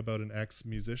story about an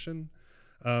ex-musician.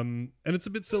 And it's a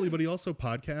bit silly, but he also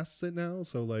podcasts it now.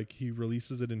 So like he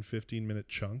releases it in 15-minute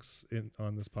chunks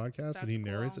on this podcast and he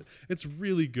narrates it. It's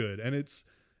really good. And it's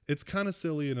kind of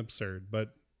silly and absurd,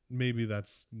 but maybe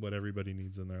that's what everybody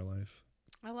needs in their life.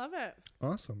 I love it.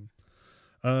 Awesome.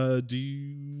 Do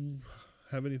you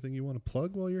have anything you want to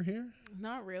plug while you're here?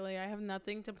 Not really. I have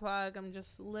nothing to plug. I'm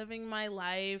just living my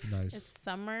life. Nice. It's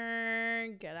summer.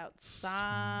 Get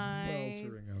outside.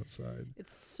 Sweltering outside.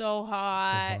 It's so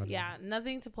hot. Yeah,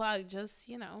 nothing to plug. Just,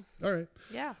 you know. All right.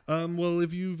 Yeah. Well,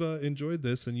 if you've enjoyed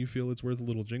this and you feel it's worth a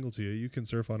little jingle to you, you can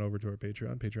surf on over to our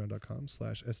Patreon,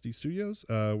 patreon.com/SD Studios,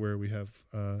 where we have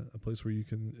a place where you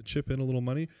can chip in a little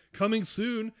money. Coming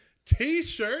soon,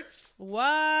 T-shirts.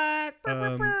 What?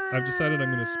 I've decided I'm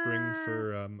going to spring for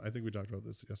I think we talked about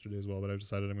this yesterday as well, but I've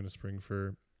decided I'm going to spring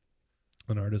for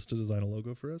an artist to design a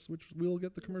logo for us, which we'll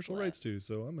get the commercial rights to.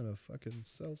 So I'm going to fucking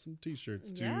sell some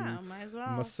T-shirts to might as well.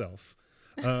 myself.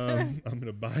 I'm going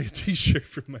to buy a T-shirt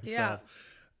for myself,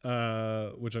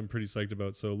 which I'm pretty psyched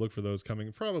about. So look for those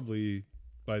coming probably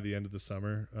by the end of the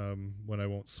summer, when I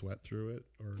won't sweat through it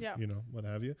or, you know, what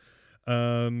have you.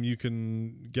 You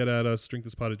can get at us,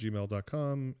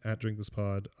 drinkthispod@gmail.com, at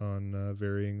drinkthispod on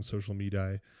varying social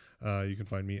media. You can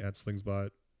find me at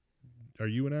Slingsbot. Are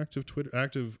you an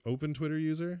active open Twitter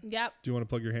user? Yep. Do you want to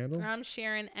plug your handle? I'm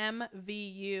Sharon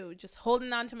MVU. Just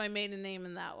holding on to my maiden name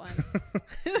in that one.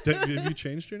 Have you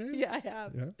changed your name? Yeah, I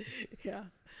have. Yeah.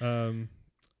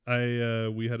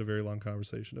 We had a very long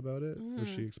conversation about it. Was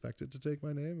she expected to take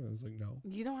my name? I was like, no.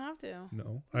 You don't have to.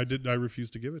 No. I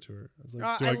refused to give it to her. I was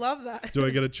like, I love that. Do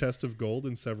I get a chest of gold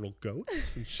and several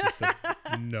goats? And she said,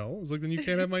 no. I was like, then you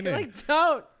can't have my name. Like,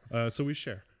 don't. So we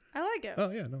share. I like it.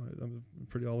 Oh yeah, no, I'm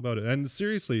pretty all about it. And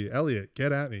seriously, Elliot,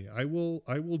 get at me. I will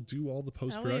do all the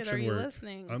post-production work.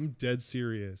 Listening? I'm dead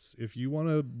serious. If you want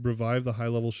to revive the High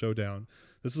Level Showdown,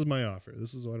 this is my offer.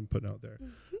 This is what I'm putting out there.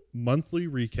 Monthly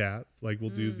recap, like we'll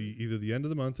do either the end of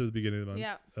the month or the beginning of the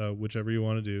month, whichever you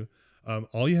want to do.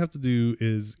 All you have to do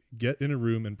is get in a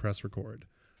room and press record.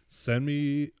 Send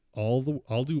me I'll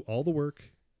do all the work.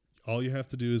 All you have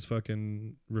to do is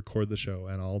fucking record the show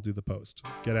and I'll do the post.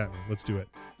 Get at me. Let's do it.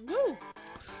 Woo.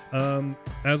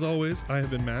 As always, I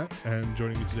have been Matt, and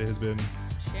joining me today has been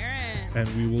Sharon. And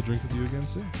we will drink with you again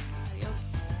soon. Adios.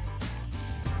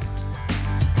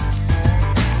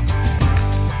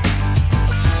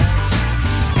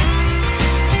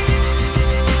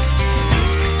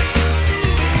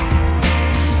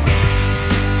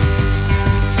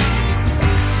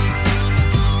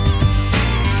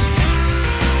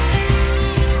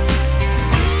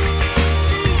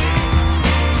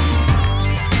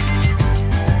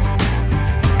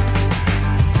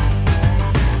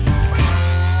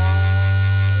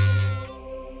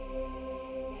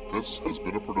 This has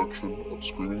been a production of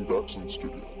Screaming Dachshund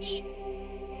Studios.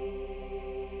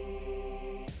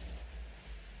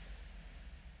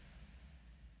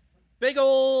 Big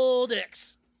ol'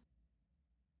 dicks.